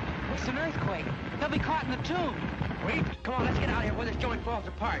 It's an earthquake. They'll be caught in the tomb. Wait, come on, let's get out of here before this joint falls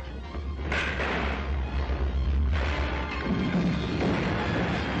apart.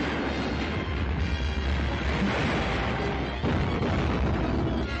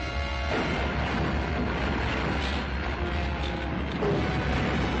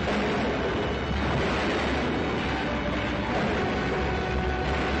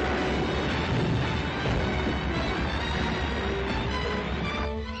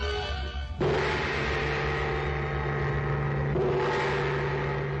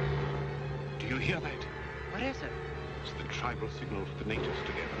 Signal for the natives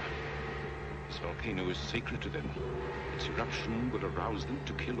together. This volcano is sacred to them. Its eruption will arouse them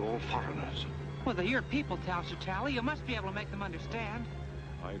to kill all foreigners. Well, they're your people, Tal Shatali. You must be able to make them understand.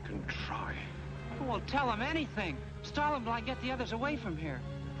 I can try. Well, tell them anything. Stall them till I get the others away from here.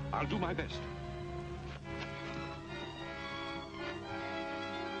 I'll do my best.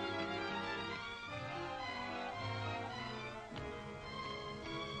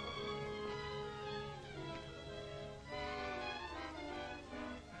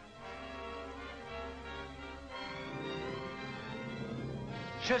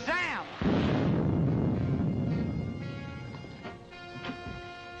 Shazam!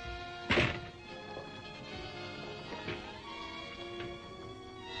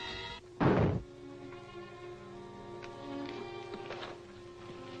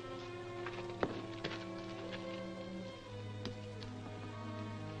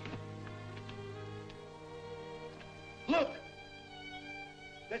 Look!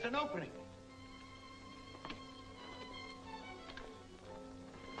 There's an opening.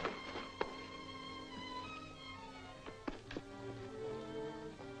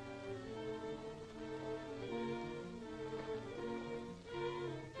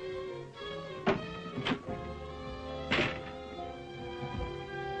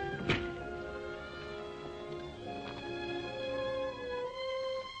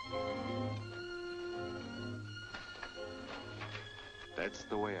 That's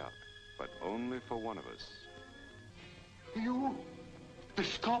the way out, but only for one of us. You? The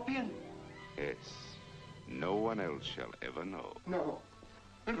Scorpion? Yes. No one else shall ever know. No.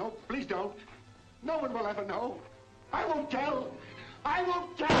 No, please don't. No one will ever know. I won't tell. I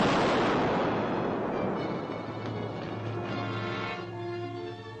won't tell.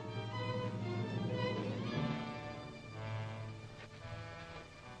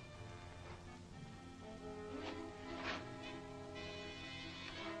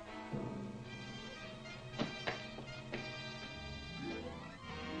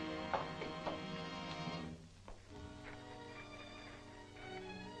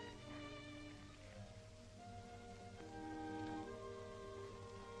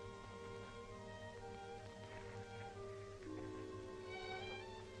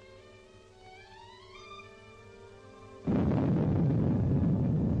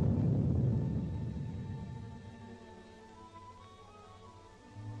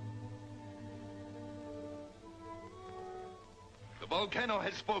 The volcano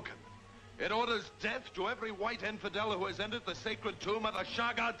has spoken. It orders death to every white infidel who has entered the sacred tomb of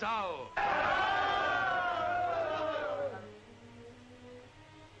Ashagatal.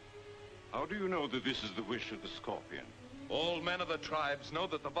 How do you know that this is the wish of the Scorpion? All men of the tribes know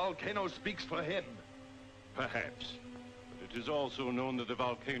that the volcano speaks for him. Perhaps. But it is also known that the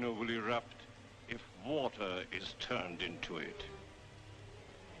volcano will erupt if water is turned into it.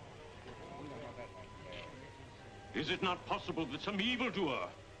 Is it not possible that some evildoer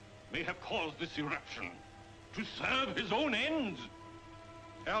may have caused this eruption to serve his own ends?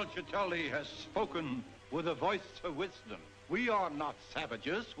 Tal Shatali has spoken with a voice of wisdom. We are not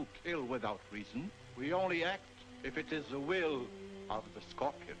savages who kill without reason. We only act if it is the will of the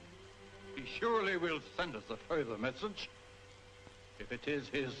Scorpion. He surely will send us a further message if it is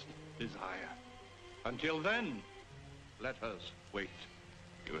his desire. Until then, let us wait.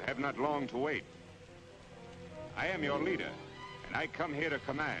 You have not long to wait. I am your leader, and I come here to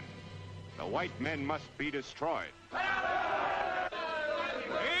command. The white men must be destroyed.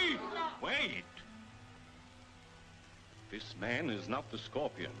 Wait! Wait! This man is not the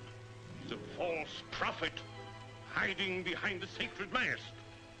Scorpion. He's a false prophet, hiding behind the sacred mast.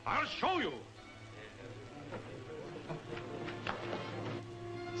 I'll show you!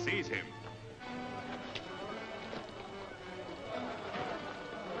 Seize him.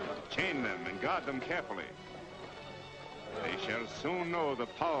 Chain them and guard them carefully. They shall soon know the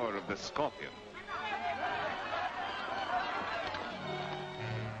power of the Scorpion.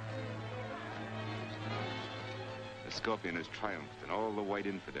 The Scorpion has triumphed, and all the white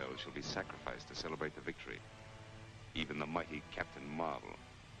infidels shall be sacrificed to celebrate the victory. Even the mighty Captain Marvel.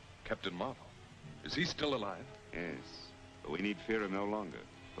 Captain Marvel? Is he still alive? Yes, but we need fear him no longer,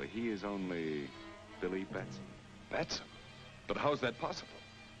 for he is only Billy Batson. Batson? But how's that possible?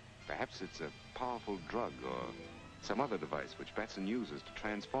 Perhaps it's a powerful drug or some other device which Batson uses to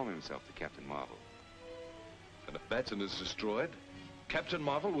transform himself to Captain Marvel. And if Batson is destroyed, Captain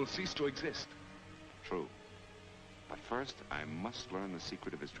Marvel will cease to exist. True. But first, I must learn the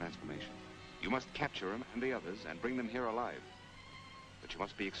secret of his transformation. You must capture him and the others and bring them here alive. But you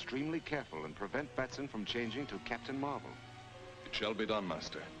must be extremely careful and prevent Batson from changing to Captain Marvel. It shall be done,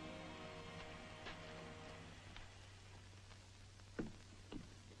 Master.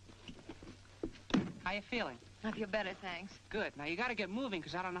 How you feeling? I feel better, thanks. Good. Now, you gotta get moving,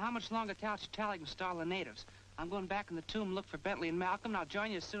 because I don't know how much longer Tally can stall the natives. I'm going back in the tomb, look for Bentley and Malcolm, and I'll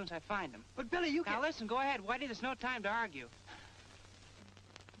join you as soon as I find them. But, Billy, you Now, listen, go ahead, Whitey. There's no time to argue.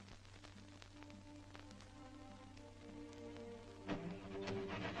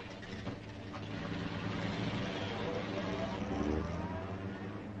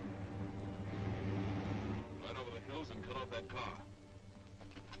 Right over the hills and cut off that car.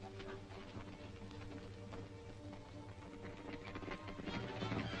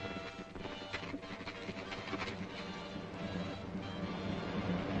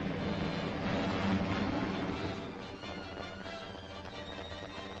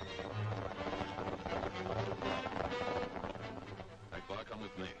 Come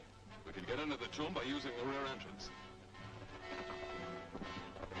with me. We can get into the tomb by using the rear entrance.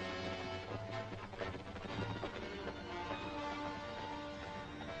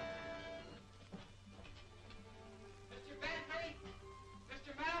 Mr. Bentley!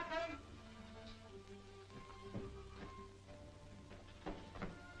 Mr. Malcolm!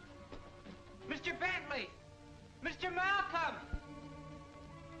 Mr. Bentley! Mr. Malcolm!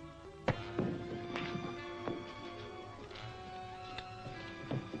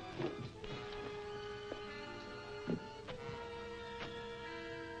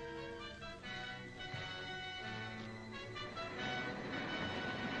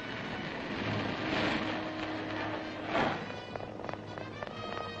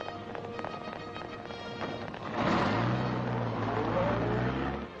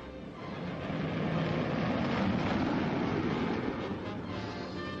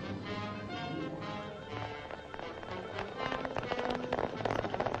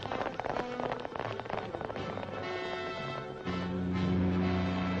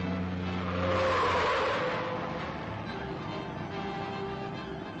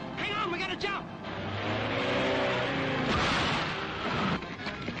 Jump!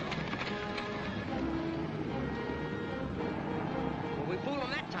 Well, we fooled them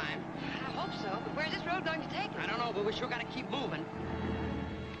that time. I hope so, but where's this road going to take us? I don't know, but we sure gotta keep moving.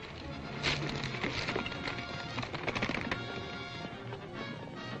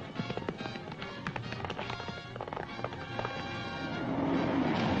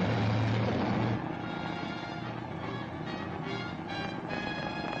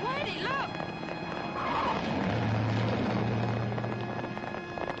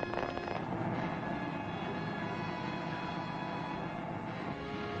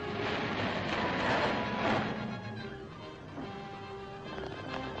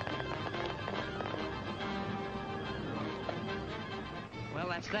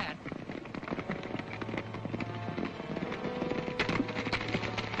 That's that.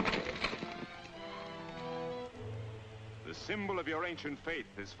 The symbol of your ancient faith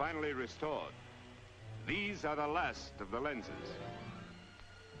is finally restored. These are the last of the lenses.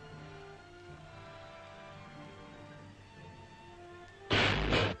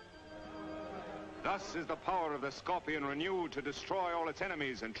 Thus is the power of the Scorpion renewed to destroy all its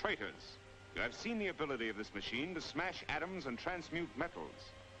enemies and traitors. You have seen the ability of this machine to smash atoms and transmute metals.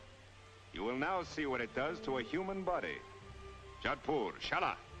 You will now see what it does to a human body. Jadpur,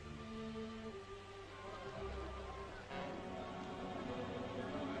 Shala.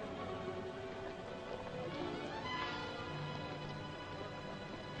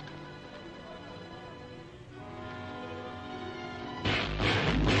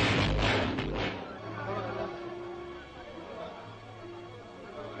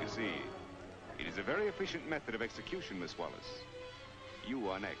 You see, it is a very efficient method of execution, Miss Wallace. You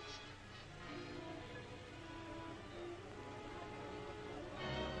are next.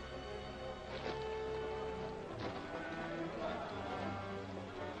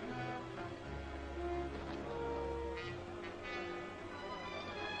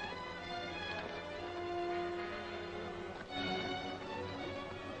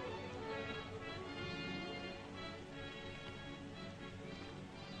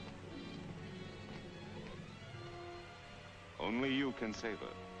 Only you can save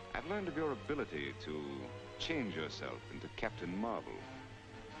her. I've learned of your ability to change yourself into Captain Marvel.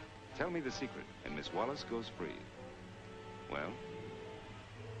 Tell me the secret, and Miss Wallace goes free. Well?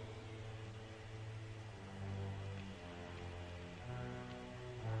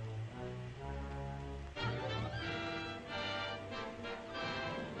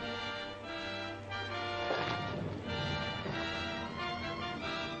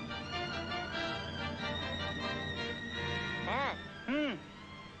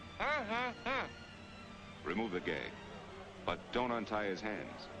 Remove the gag, but don't untie his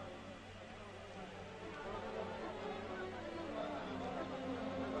hands.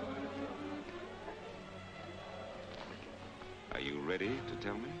 Are you ready to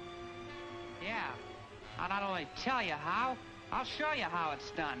tell me? Yeah. I'll not only tell you how, I'll show you how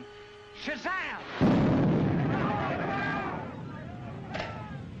it's done. Shazam!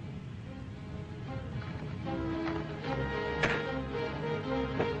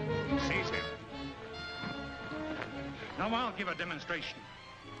 Now I'll give a demonstration.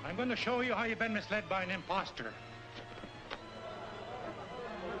 I'm going to show you how you've been misled by an imposter.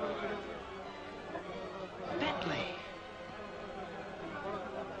 Bentley!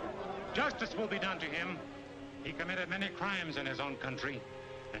 Justice will be done to him. He committed many crimes in his own country,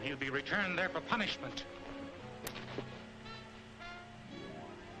 and he'll be returned there for punishment.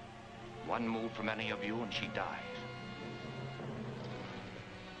 One move from any of you and she dies.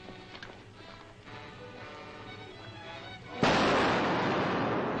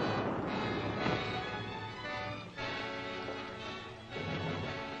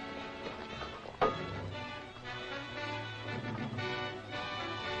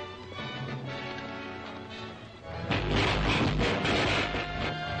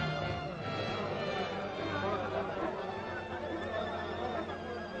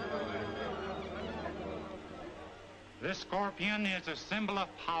 This scorpion is a symbol of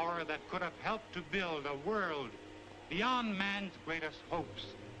power that could have helped to build a world beyond man's greatest hopes.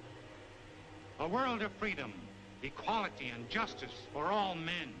 A world of freedom, equality, and justice for all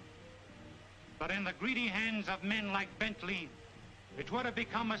men. But in the greedy hands of men like Bentley, it would have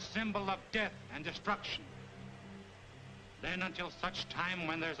become a symbol of death and destruction. Then, until such time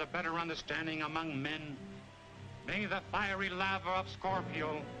when there's a better understanding among men, may the fiery lava of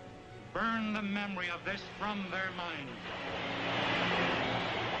Scorpio burn the memory of this from their minds.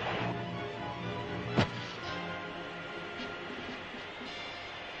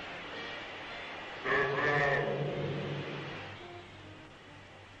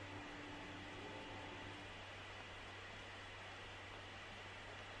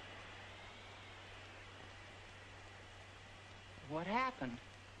 What happened?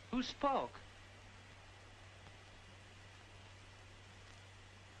 Who spoke?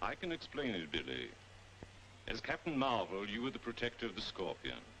 I can explain it, Billy. As Captain Marvel, you were the protector of the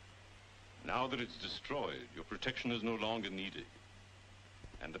Scorpion. Now that it's destroyed, your protection is no longer needed.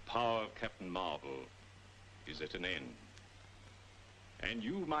 And the power of Captain Marvel is at an end. And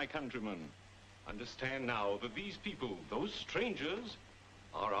you, my countrymen, understand now that these people, those strangers,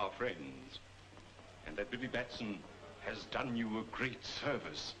 are our friends. And that Billy Batson has done you a great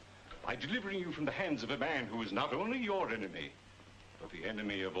service by delivering you from the hands of a man who is not only your enemy, but the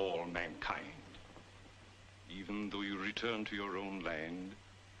enemy of all mankind. Even though you return to your own land,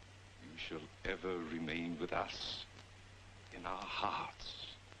 you shall ever remain with us in our hearts.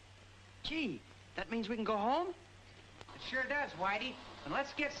 Gee, that means we can go home? It sure does, Whitey. And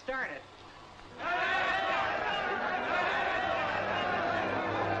let's get started.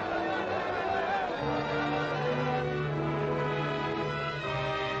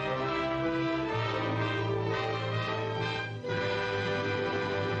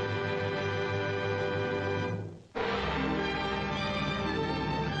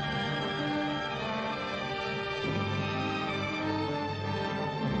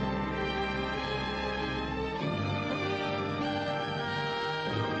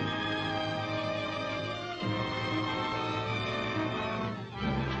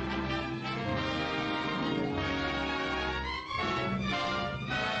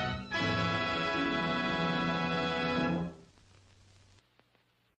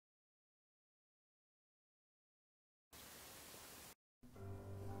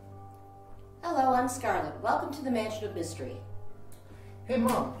 Hello, I'm Scarlet. Welcome to the Mansion of Mystery. Hey,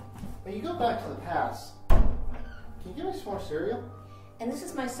 Mom, when you go back to the past, can you give me some more cereal? And this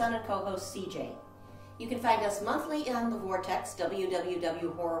is my son and co-host, CJ. You can find us monthly on The Vortex,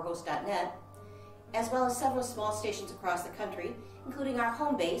 www.horrorhost.net, as well as several small stations across the country, including our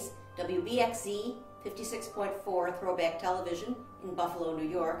home base, WBXZ 56.4 Throwback Television in Buffalo, New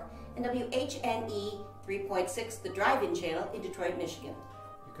York, and WHNE 3.6, the Drive-In Channel in Detroit, Michigan.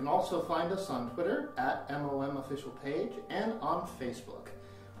 You can also find us on Twitter at MOM Official Page and on Facebook.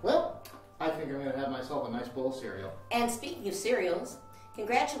 Well, I think I'm going to have myself a nice bowl of cereal. And speaking of cereals,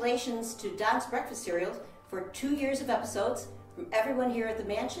 congratulations to Don's Breakfast Cereals for 2 years of episodes from everyone here at the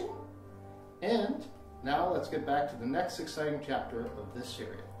mansion. And now let's get back to the next exciting chapter of this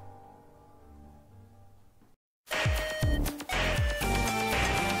serial.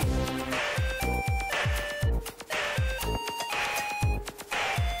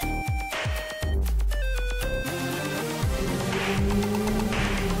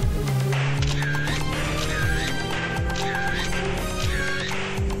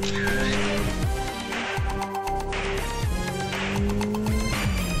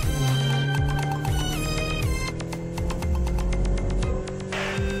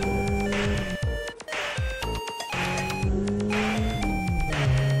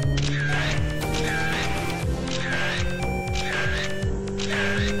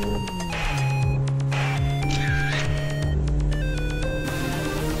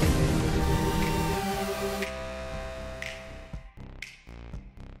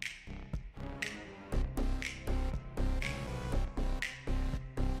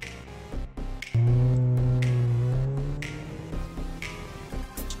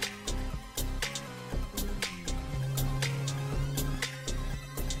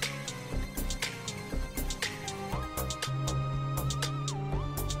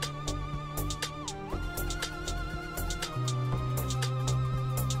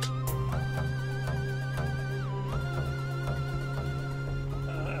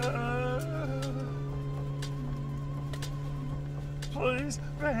 Please,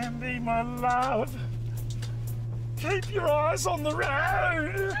 Bambi, my love. Keep your eyes on the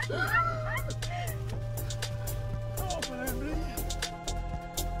road. Oh, Bambi.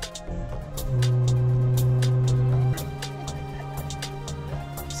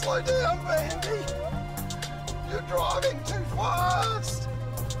 Slow down, Bambi. You're driving too fast.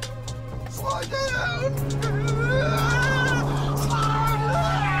 Slow down.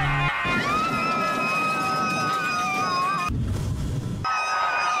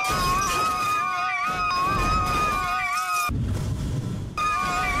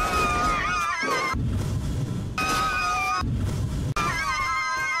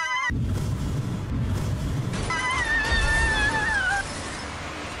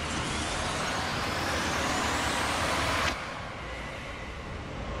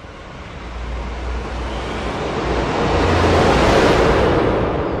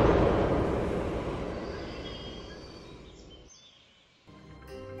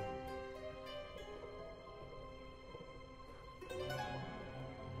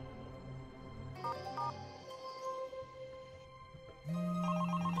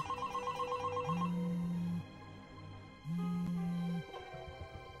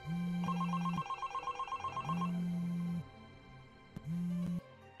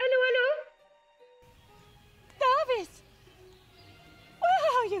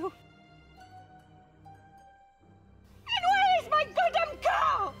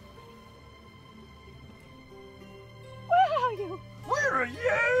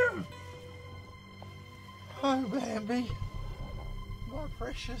 Oh, Bambi, my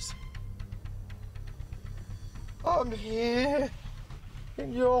precious. I'm here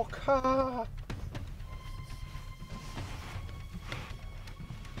in your car.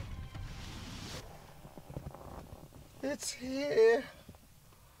 It's here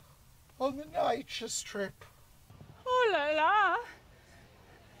on the nature strip. Oh la la!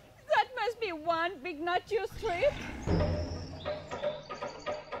 That must be one big nature strip.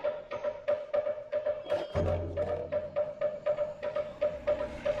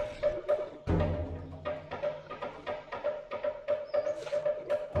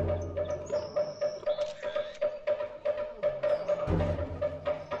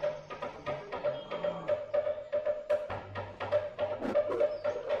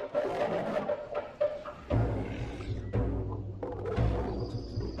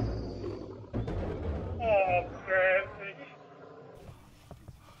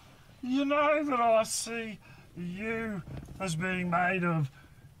 You know that I see you as being made of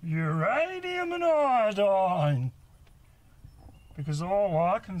uranium and iodine. Because all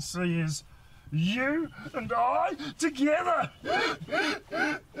I can see is you and I together.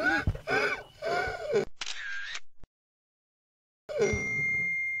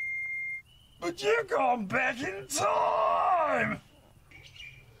 But you've gone back in time.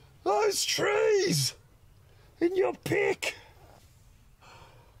 Those trees in your pick.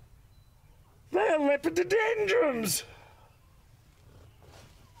 They're lepidodendrons.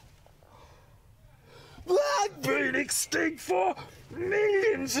 They've been extinct for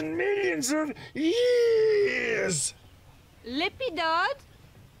millions and millions of years. Lepidot?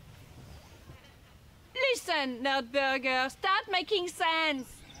 Listen, Nerdburger, start making sense.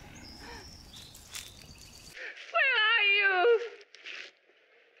 Where are you?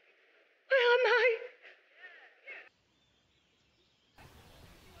 Where am I?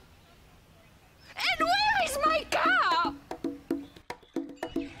 And where is my car?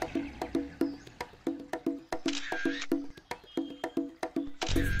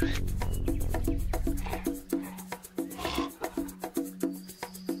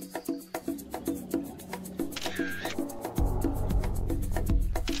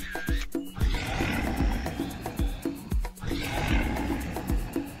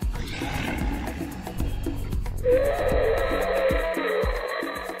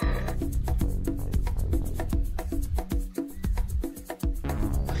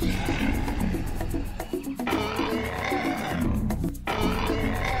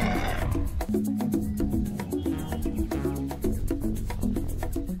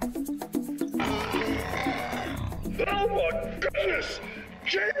 Oh my goodness!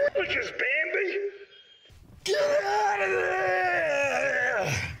 Sandwiches, Bambi! Get out of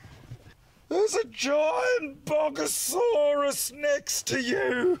there! There's a giant Bogosaurus next to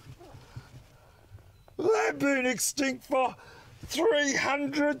you! They've been extinct for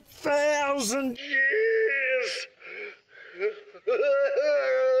 300,000 years!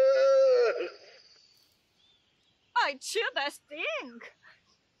 I chew that stink.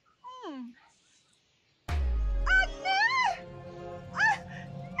 Oh no!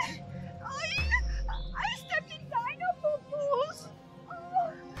 I stepped in dino poo-poos.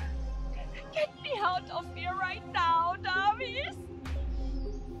 Oh. Get me out of here right now, Davis.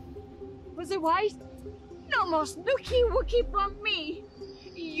 Otherwise, no more Snooky Wookie from me.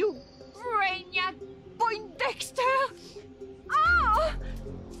 You brainiac Poindexter. Oh!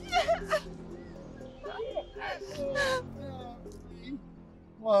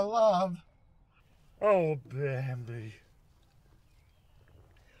 My love. Oh, Bambi.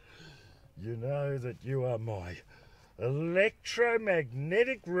 You know that you are my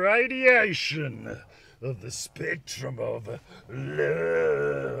electromagnetic radiation of the spectrum of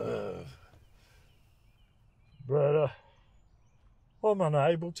love. But I'm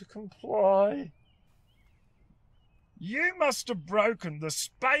unable to comply. You must have broken the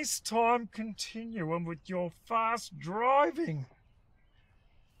space-time continuum with your fast driving.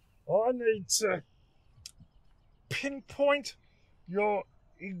 I need to pinpoint your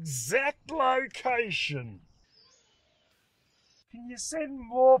exact location. Can you send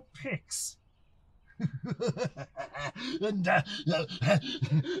more pics? And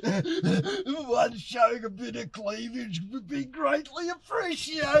one showing a bit of cleavage would be greatly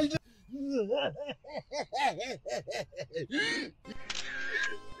appreciated.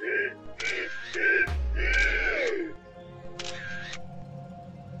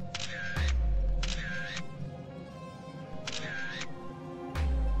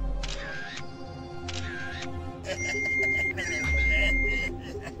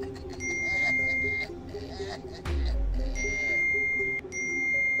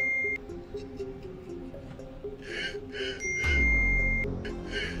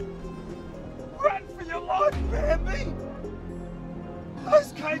 Run for your life, Bambi!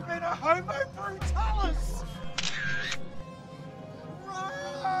 Those cavemen are Homo brutalis!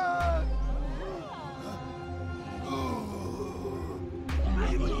 Run!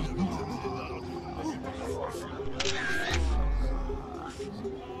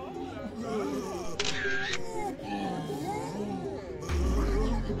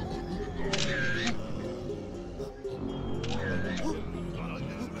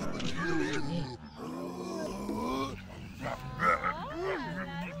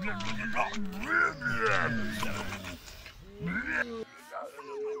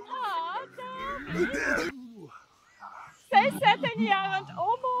 C'est Satan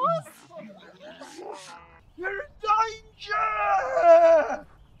almost. You're in danger!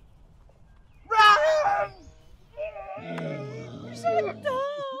 Run!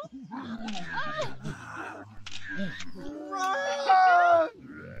 Run!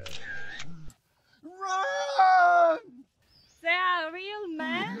 Run! They are real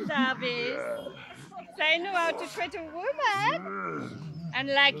men, Davis. They know how to treat a woman.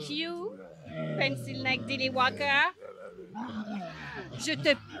 And like you, pencil neck Dilly Walker, je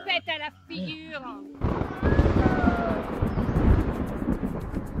te pète à la figure.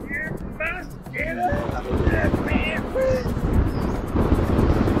 You must get out of there, Bambi!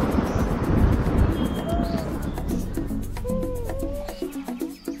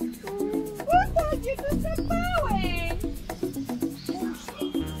 What are you doing?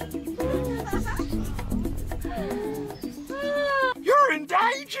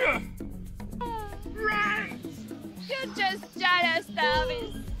 danger! Run! You're just jealous,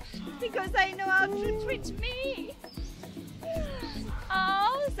 Davis, because I know how to treat me.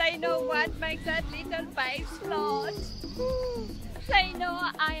 Oh, they know what makes that little babe float. They know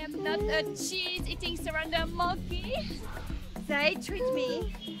I am not a cheese-eating surrender monkey. They treat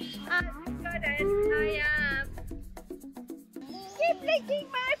me as the goddess I am. Keep licking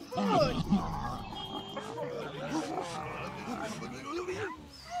my food.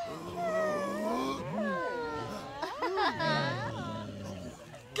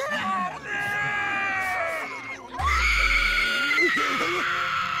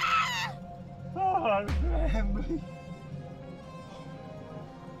 Oh, family.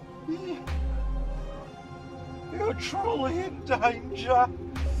 You're truly in danger.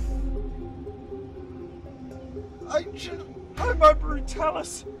 Ancient Homo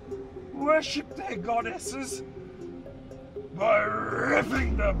brutalis worship their goddesses by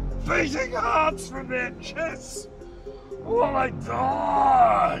ripping the beating hearts from their chests while they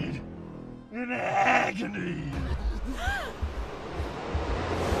died in agony.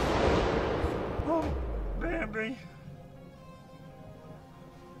 Oh, Bambi.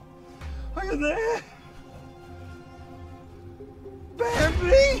 Are you there?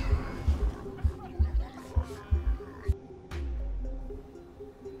 Bambi?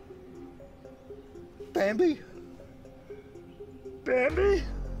 Bambi? Bambi?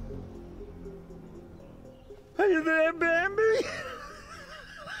 Are you there, Bambi?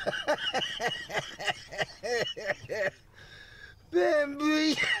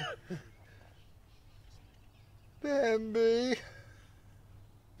 Bambi? Bambi?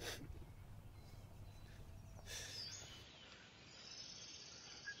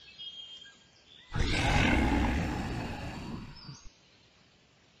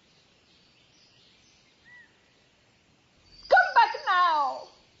 Come back now.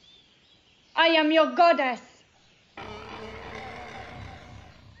 I am your goddess.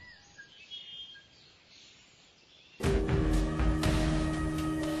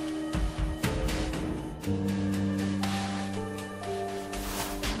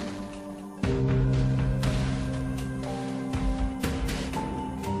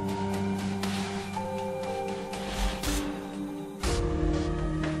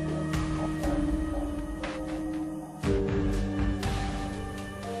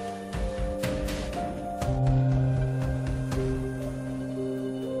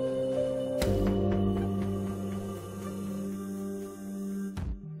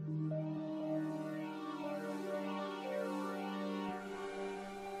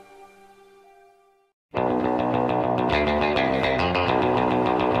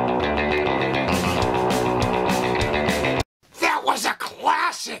 That was a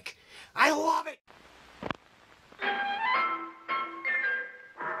classic! I love it!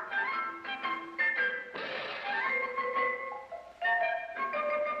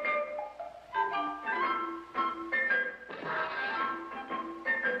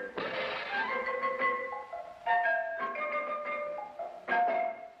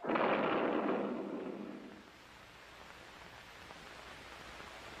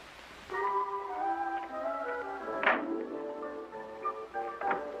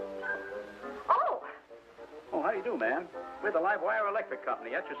 Oh, how do you do, ma'am? We're the Live Wire Electric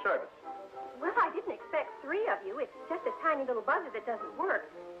Company at your service. Well, I didn't expect 3 of you. It's just a tiny little buzzer that doesn't work.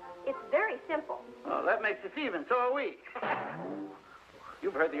 It's very simple. Oh, that makes us even. So are we.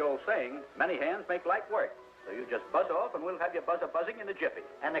 You've heard the old saying, many hands make light work. So you just buzz off and we'll have your buzzer buzzing in a jiffy.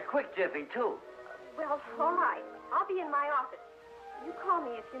 And a quick jiffy, too. Well, all right. I'll be in my office. You call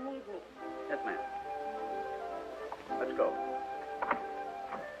me if you need me. Yes, ma'am. Let's go.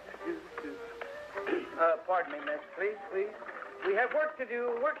 Pardon me, miss. Please, please. We have work to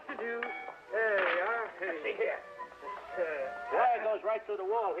do, work to do. There we are. See here. Wire goes right through the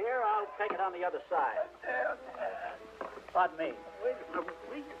wall here. I'll take it on the other side. Pardon me. Where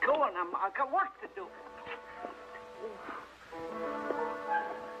are you going? I've got work to do.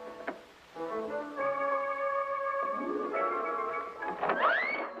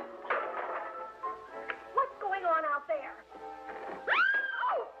 What's going on out there?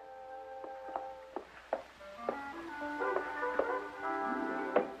 Oh!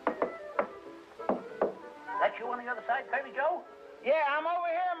 That you on the other side, Curly Joe? Yeah, I'm over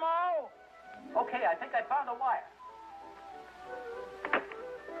here, Mo. Okay, I think I found a wire.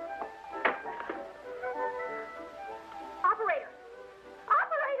 Operator!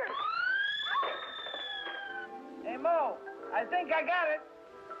 Operator! Hey, Mo, I think I got it.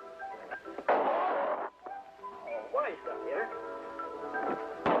 Oh, wire stuff here.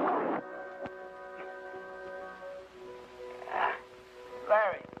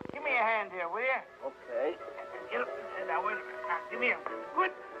 Larry,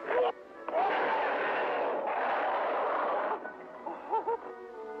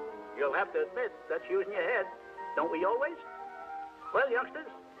 you'll have to admit that's using your head. Don't we always? Well, youngsters,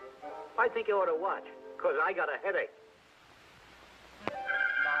 I think you ought to watch, because I got a headache.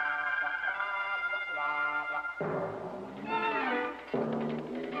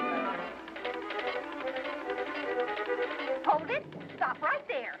 Hold it. Stop right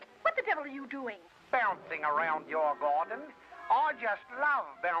there. What the devil are you doing? Bouncing around your garden. I just love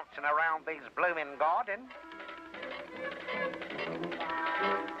bouncing around these blooming gardens.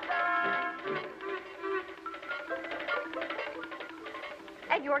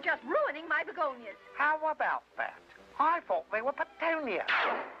 And you're just ruining my begonias. How about that? I thought they were petunias.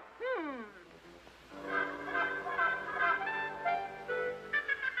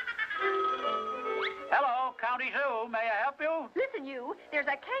 Hello, County Zoo. May I help you? Listen, you. There's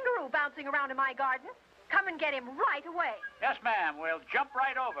a kangaroo bouncing around in my garden. Come and get him right away. Yes, ma'am. We'll jump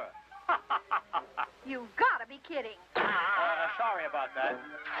right over. You've got to be kidding. Sorry about that.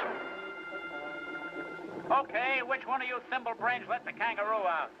 Okay, which one of you thimble brains let the kangaroo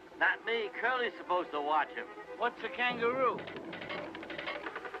out? Not me. Curly's supposed to watch him. What's a kangaroo?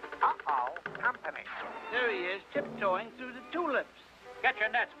 Uh-oh, company. There he is, tiptoeing through the tulips. Get your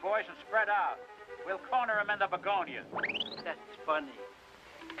nets, boys, and spread out. We'll corner him in the begonias. That's funny.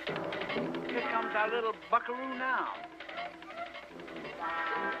 Here comes our little buckaroo now.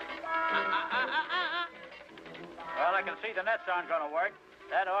 Well, I can see the nets aren't going to work.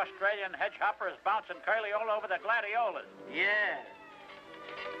 That Australian hedgehopper is bouncing Curly all over the gladiolas. Yeah.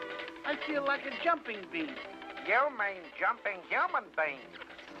 I feel like a jumping bean. You mean jumping human beings.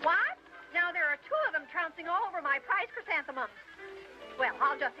 What? Now there are two of them trouncing all over my prize chrysanthemums. Well,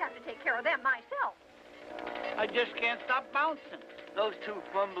 I'll just have to take care of them myself. I just can't stop bouncing. Those two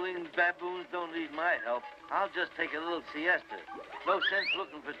fumbling baboons don't need my help. I'll just take a little siesta. No sense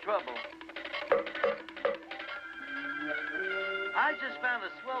looking for trouble. I just found a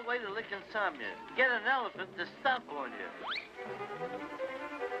swell way to lick insomnia. Get an elephant to stomp on you.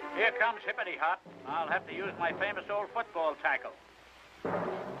 Here comes Hippity Hop. I'll have to use my famous old football tackle.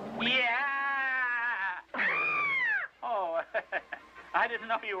 Yeah! Oh, I didn't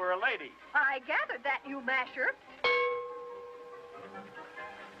know you were a lady. I gathered that, you masher.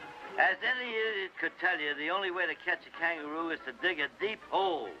 As any idiot could tell you, the only way to catch a kangaroo is to dig a deep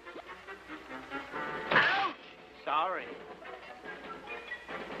hole. Ouch! Sorry.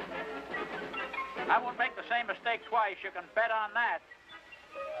 I won't make the same mistake twice. You can bet on that.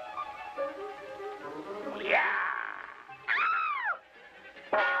 Yeah!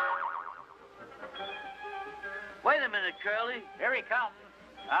 Wait a minute, Curly. Here he comes.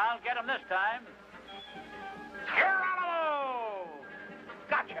 I'll get him this time. Geronimo!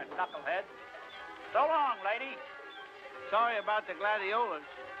 Gotcha, knucklehead. So long, lady. Sorry about the gladiolas.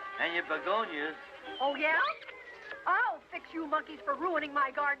 And your begonias. Oh, yeah? I'll fix you monkeys for ruining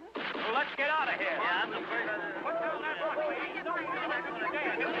my garden. Well, let's get out of here. Yeah, I'm afraid of it. Put down that brush, lady. Don't go back on the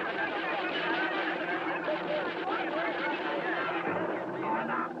day.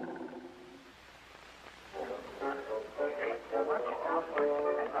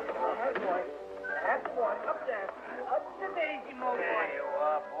 Up the daisy, Mo. There you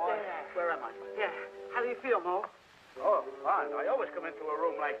are, boy. Where am I? Yeah. How do you feel, Mo? Oh, fine. I always come into a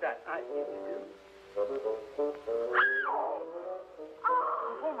room like that. You do?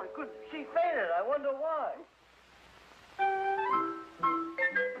 Oh, my goodness. She fainted. I wonder why.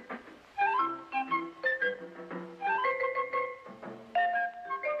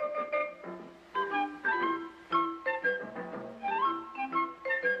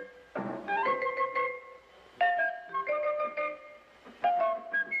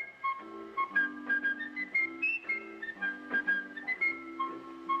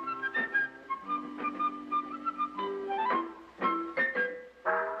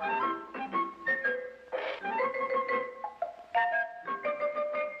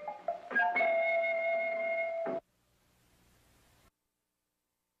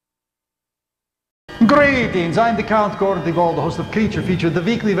 Greetings, I'm the Count Gordon DeGaulle, the host of Creature Feature, the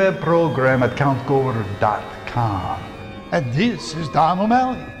weekly web program at CountGordon.com. And this is Don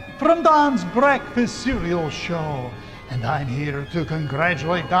O'Malley from Don's Breakfast Cereal Show. And I'm here to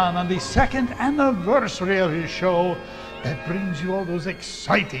congratulate Don on the 2nd anniversary of his show that brings you all those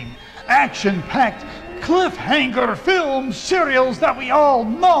exciting, action-packed, cliffhanger film serials that we all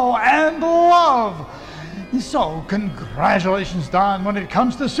know and love. So, congratulations, Don. When it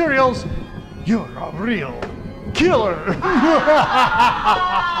comes to serials, you're a real killer.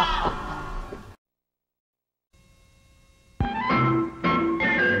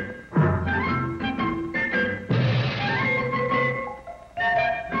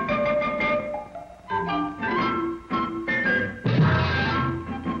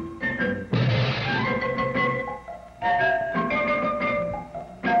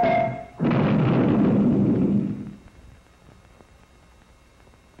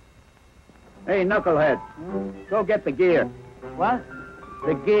 Hey, knucklehead, go get the gear. What?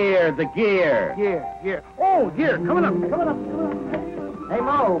 The gear. Gear. Oh, gear. Coming up. Hey,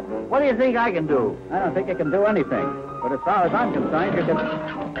 Mo, what do you think I can do? I don't think I can do anything. But as far as I'm concerned, you can...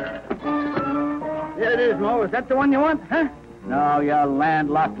 Here it is, Mo. Is that the one you want, huh? No, you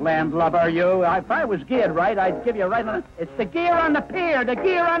landlocked landlubber, you. If I was geared right, I'd give you right on... It's the gear on the pier. The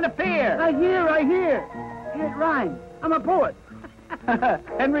gear on the pier. I hear. It rhymes. I'm a poet.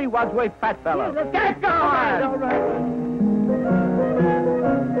 Henry Wadsworth Fatfellow. Yeah, get going! All right.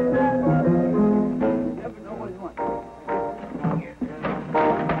 Never know what he wants.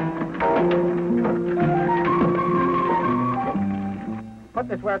 Put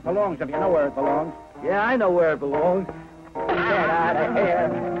this where it belongs, if you know where it belongs. Yeah, I know where it belongs. Get out of here.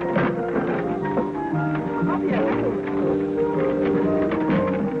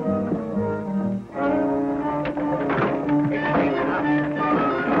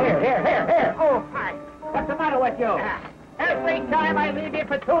 Here. Oh, hi. What's the matter with you? Every time I leave you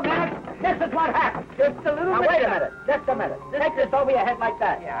for 2 minutes, this is what happens. Just a little bit. Wait a minute. Just a minute. Take this over your head like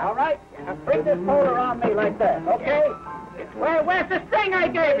that. Yeah, all right? Now bring this pole around me like that, okay? Where's the string I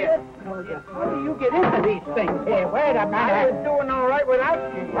gave you? How do you get into these things? Here, wait a minute. I was doing all right without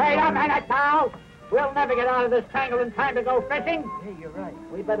you. Wait a minute, pal. We'll never get out of this tangle in time to go fishing. Hey, you're right.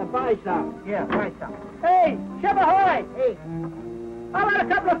 We better buy some. Yeah, buy some. Hey, ship ahoy! Hey. How about a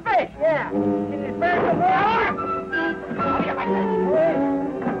couple of fish? Yeah. Can you spare some How do you like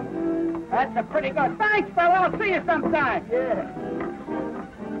that? That's a pretty good. Thanks, fella. I'll see you sometime. Yeah.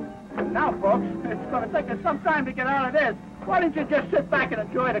 Now, folks, it's going to take us some time to get out of this. Why don't you just sit back and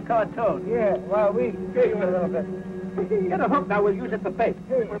enjoy the cartoon? Yeah, well, we gave you a little bit. Get a hook now. We'll use it for bait.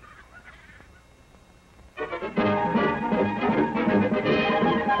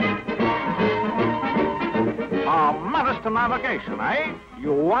 Menace to navigation, eh?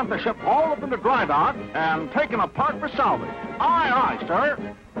 You want the ship hauled up into dry dock and taken apart for salvage. Aye, sir.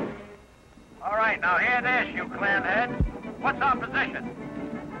 All right, now hear this, you clamhead. What's our position?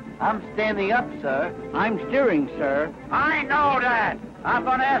 I'm standing up, sir. I'm steering, sir. I know that. I'm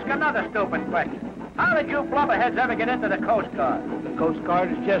going to ask another stupid question. How did you blubberheads ever get into the Coast Guard? The Coast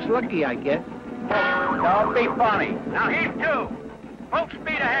Guard is just lucky, I guess. Don't be funny. Now heave to. Full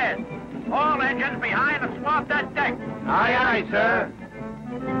speed ahead. All engines behind and swab that deck. Aye, sir.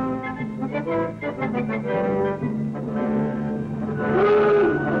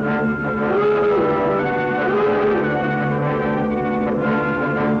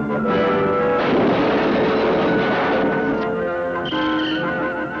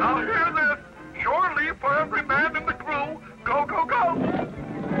 Now hear this. Shore leave for every man in the crew. Go, go, go.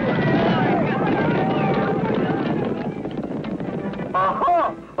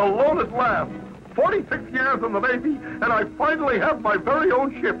 Aha! A loaded laugh. 46 years in the Navy, and I finally have my very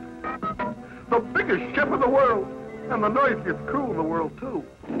own ship. The biggest ship in the world, and the noisiest crew in the world, too.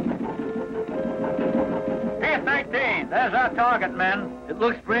 Here, 13. There's our target, men. It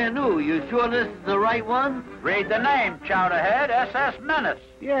looks brand new. You sure this is the right one? Read the name, Chowderhead, SS Menace.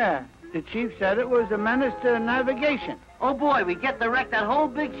 Yeah. The chief said it was a menace to navigation. Oh, boy, we get to wreck that whole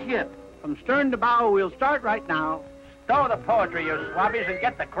big ship. From stern to bow, we'll start right now. Stow the poetry, you swabbies, and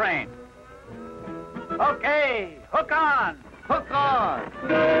get the crane. Okay, hook on. Hook on. A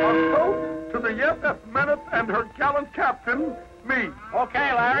toast to the SS Menace and her gallant captain, me.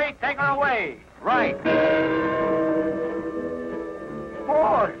 Okay, Larry, take her away. Right.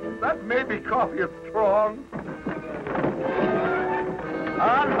 Boy, that may be coffee is strong.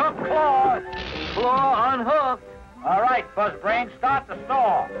 Unhook claws. Claw unhooked. All right, Buzzbrain, start the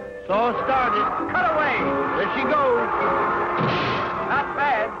saw. Saw started. Cut away. There she goes. Not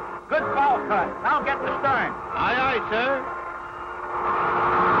bad. Good bow cut. Now get the stern. Aye, sir.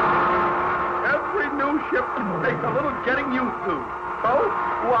 Every new ship takes a little getting used to. So,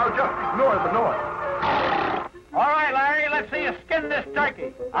 I'll just ignore the noise. All right, Larry, let's see you skin this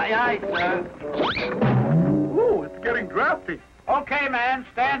turkey. Aye, sir. Ooh, it's getting drafty. Okay, man,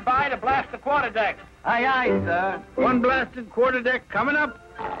 stand by to blast the quarterdeck. Aye, sir. One blasted quarterdeck coming up.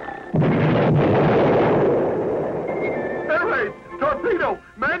 Air raid, torpedo,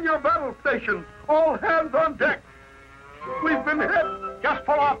 man your battle stations. All hands on deck. We've been hit. Just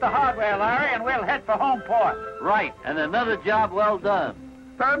pull off the hardware, Larry, and we'll head for home port. Right, and another job well done.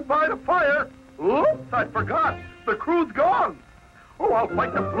 Stand by to fire. Oops, I forgot. The crew's gone. Oh, I'll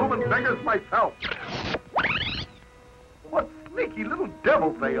fight the bloomin' beggars myself. What sneaky little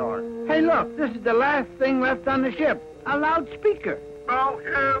devils they are. Hey, look, this is the last thing left on the ship. A loudspeaker. Now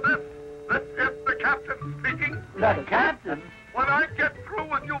hear this. This is the captain speaking. The captain? When I get through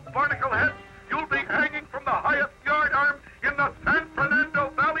with you barnacle heads, you'll be hanging from the highest yard arm in the San Fernando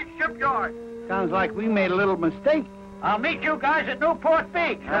Valley shipyard. Sounds like we made a little mistake. I'll meet you guys at Newport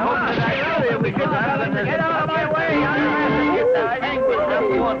Beach. We get out of my way.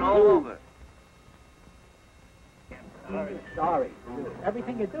 All over. Sorry.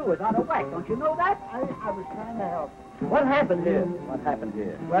 Everything you do is out of whack. Don't you know that? I was trying to help. What happened here? What happened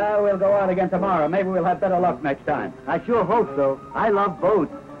here? Well, we'll go out again tomorrow. Maybe we'll have better luck next time. I sure hope so. I love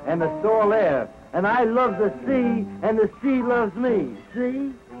boats and the salt air. And I love the sea, and the sea loves me.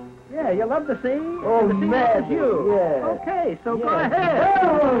 See? Yeah, you love the sea? Oh, and the sea man. loves you. Yeah. Okay, so go Yeah. ahead.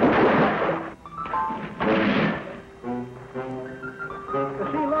 The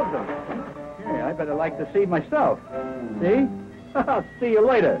sea loves them. Yeah, I better like the sea myself. See? I'll see you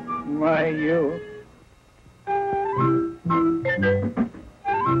later. Why, you.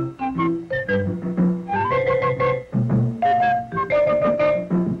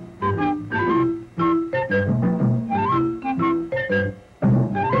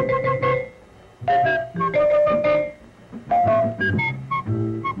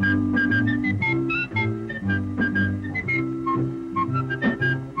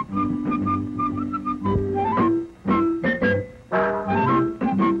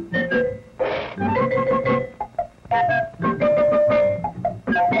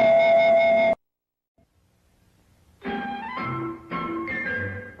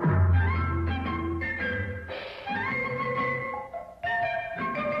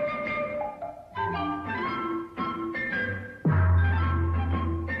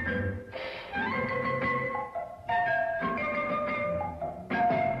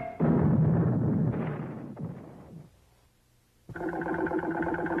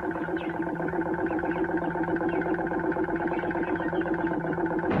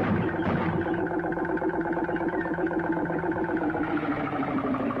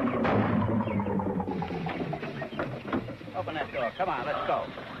 Open that door. Come on, let's go.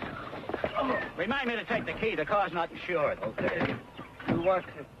 Remind me to take the key. The car's not insured. Okay. You watch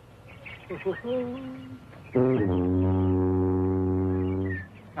it.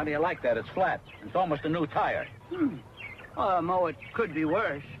 How do you like that? It's flat. It's almost a new tire. Oh, Mo, it could be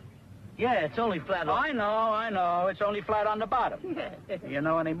worse. Yeah, it's only flat on... I know. It's only flat on the bottom. You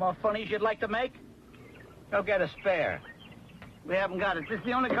know any more funnies you'd like to make? Go get a spare. We haven't got it. This is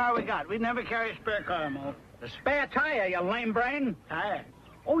the only car we got. We never carry a spare car, Mo. The spare tire, you lame brain. Tire?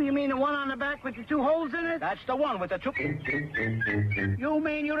 Oh, you mean the one on the back with the 2 holes in it? That's the one with the 2... You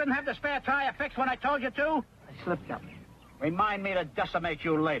mean you didn't have the spare tire fixed when I told you to? I slipped up. Remind me to decimate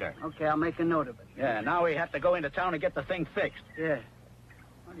you later. Okay, I'll make a note of it. Yeah, now we have to go into town and get the thing fixed. Yeah.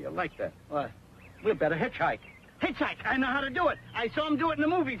 How do you like that? What? We'd better hitchhike. Hitchhike? I know how to do it. I saw him do it in the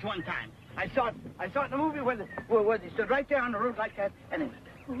movies one time. I saw it in the movie where he stood right there on the roof like that, and he...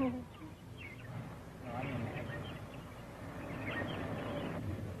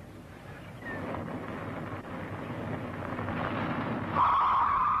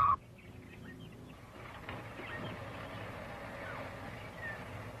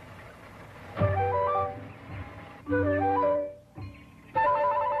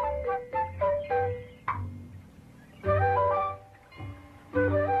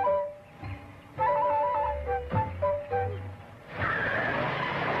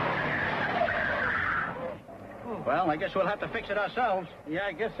 Well, I guess we'll have to fix it ourselves. Yeah,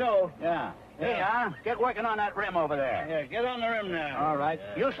 I guess so. Yeah. Hey, get working on that rim over there. Yeah, get on the rim now. All right.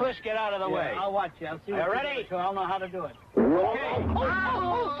 Useless, get out of the way. I'll watch you. I'll see what you ready? So I'll know how to do it. Okay.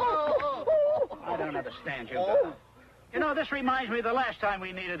 I don't understand you. You know, this reminds me of the last time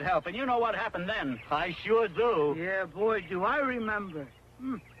we needed help, and you know what happened then. I sure do. Yeah, boy, do I remember.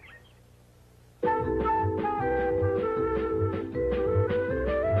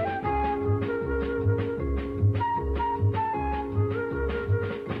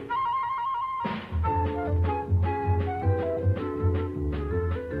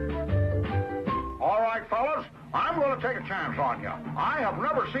 All right, fellas, I'm going to take a chance on you. I have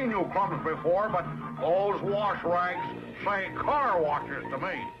never seen you clumps before, but those wash rags say car washers to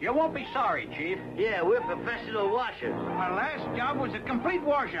me. You won't be sorry, Chief. Yeah, we're professional washers. My last job was a complete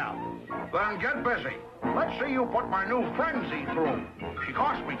washout. Then get busy. Let's see you put my new frenzy through. She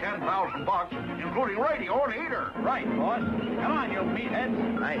cost me $10,000, including radio and heater. Right, boss. Come on, you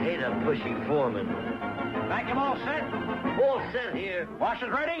meatheads. I hate a pushy foreman. Vacuum all set? All set here.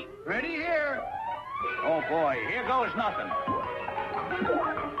 Washers ready? Ready here. Oh, boy, here goes nothing.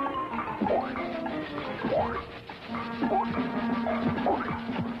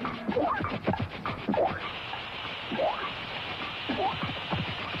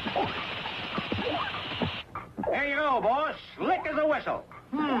 Here you go, boss. Slick as a whistle.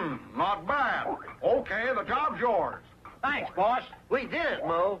 Not bad. Okay, the job's yours. Thanks, boss. We did it,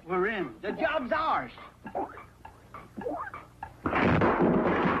 Mo. We're in. The job's ours.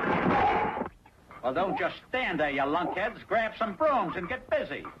 Well, don't just stand there, you lunkheads. Grab some brooms and get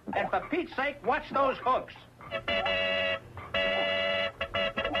busy. And for Pete's sake, watch those hooks.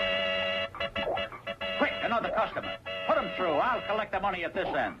 Quick, another customer. Put them through. I'll collect the money at this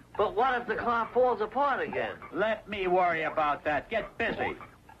end. But what if the car falls apart again? Let me worry about that. Get busy.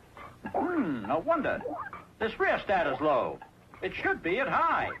 No wonder. This rheostat is low. It should be at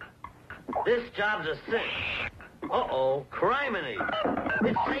high. This job's a cinch. Uh-oh, criminy.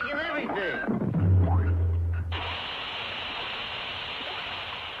 It's taking everything.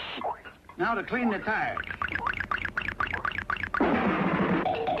 Now to clean the tires.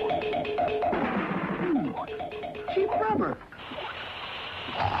 Cheap rubber.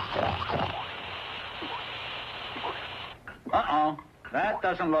 Uh-oh. That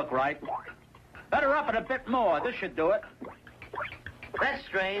doesn't look right. Better up it a bit more. This should do it. That's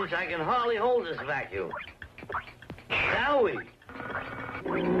strange. I can hardly hold this vacuum. Shall we?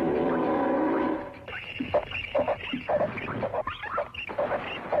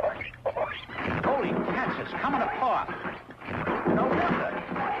 Holy cats, it's coming apart. No wonder.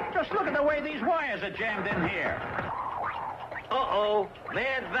 Just look at the way these wires are jammed in here. Uh-oh.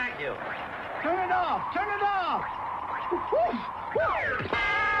 Mad vacuum. Turn it off. Turn it off.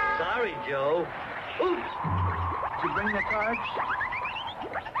 Sorry, Joe. Oops. Did you bring the cards?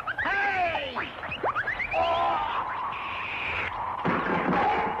 Hey!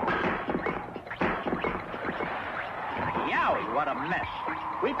 Yowie, what a mess.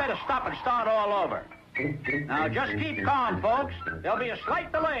 We better stop and start all over. Now, just keep calm, folks. There'll be a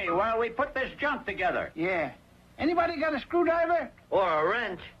slight delay while we put this junk together. Yeah. Anybody got a screwdriver? Or a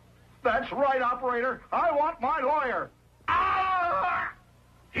wrench? That's right, operator. I want my lawyer.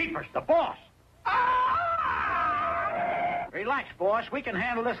 Keepers, the boss. Relax, boss. We can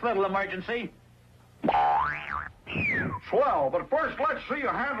handle this little emergency. Swell, but first let's see you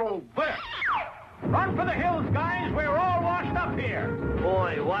handle this. Run for the hills, guys. We're all washed up here.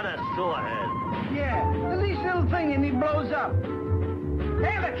 Boy, what a sorehead. Yeah, the least little thing and he blows up.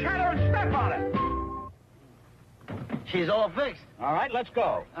 Hey, the chatter and step on it. She's all fixed. All right, let's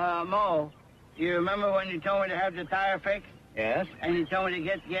go. Mo, you remember when you told me to have the tire fixed? Yes? And you told me to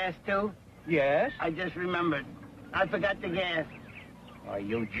get gas, too? Yes? I just remembered. I forgot the gas. Oh,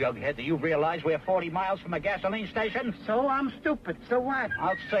 you jughead, do you realize we're 40 miles from a gasoline station? So I'm stupid. So what?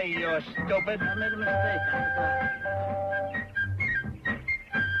 I'll say you're stupid. I made a mistake. I forgot.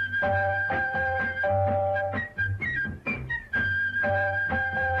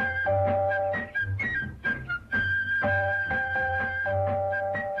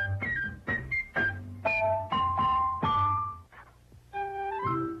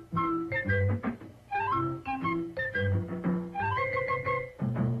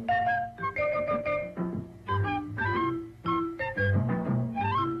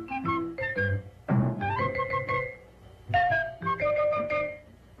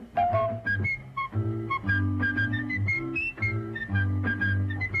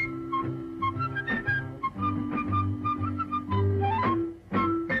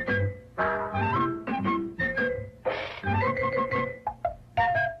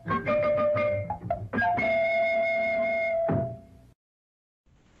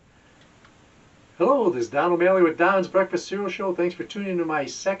 Hello, this is Don O'Malley with Don's Breakfast Cereal Show. Thanks for tuning in to my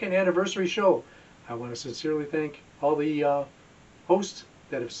second anniversary show. I want to sincerely thank all the hosts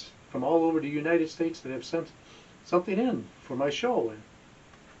that have from all over the United States that have sent something in for my show. And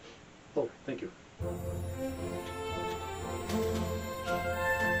oh, thank you.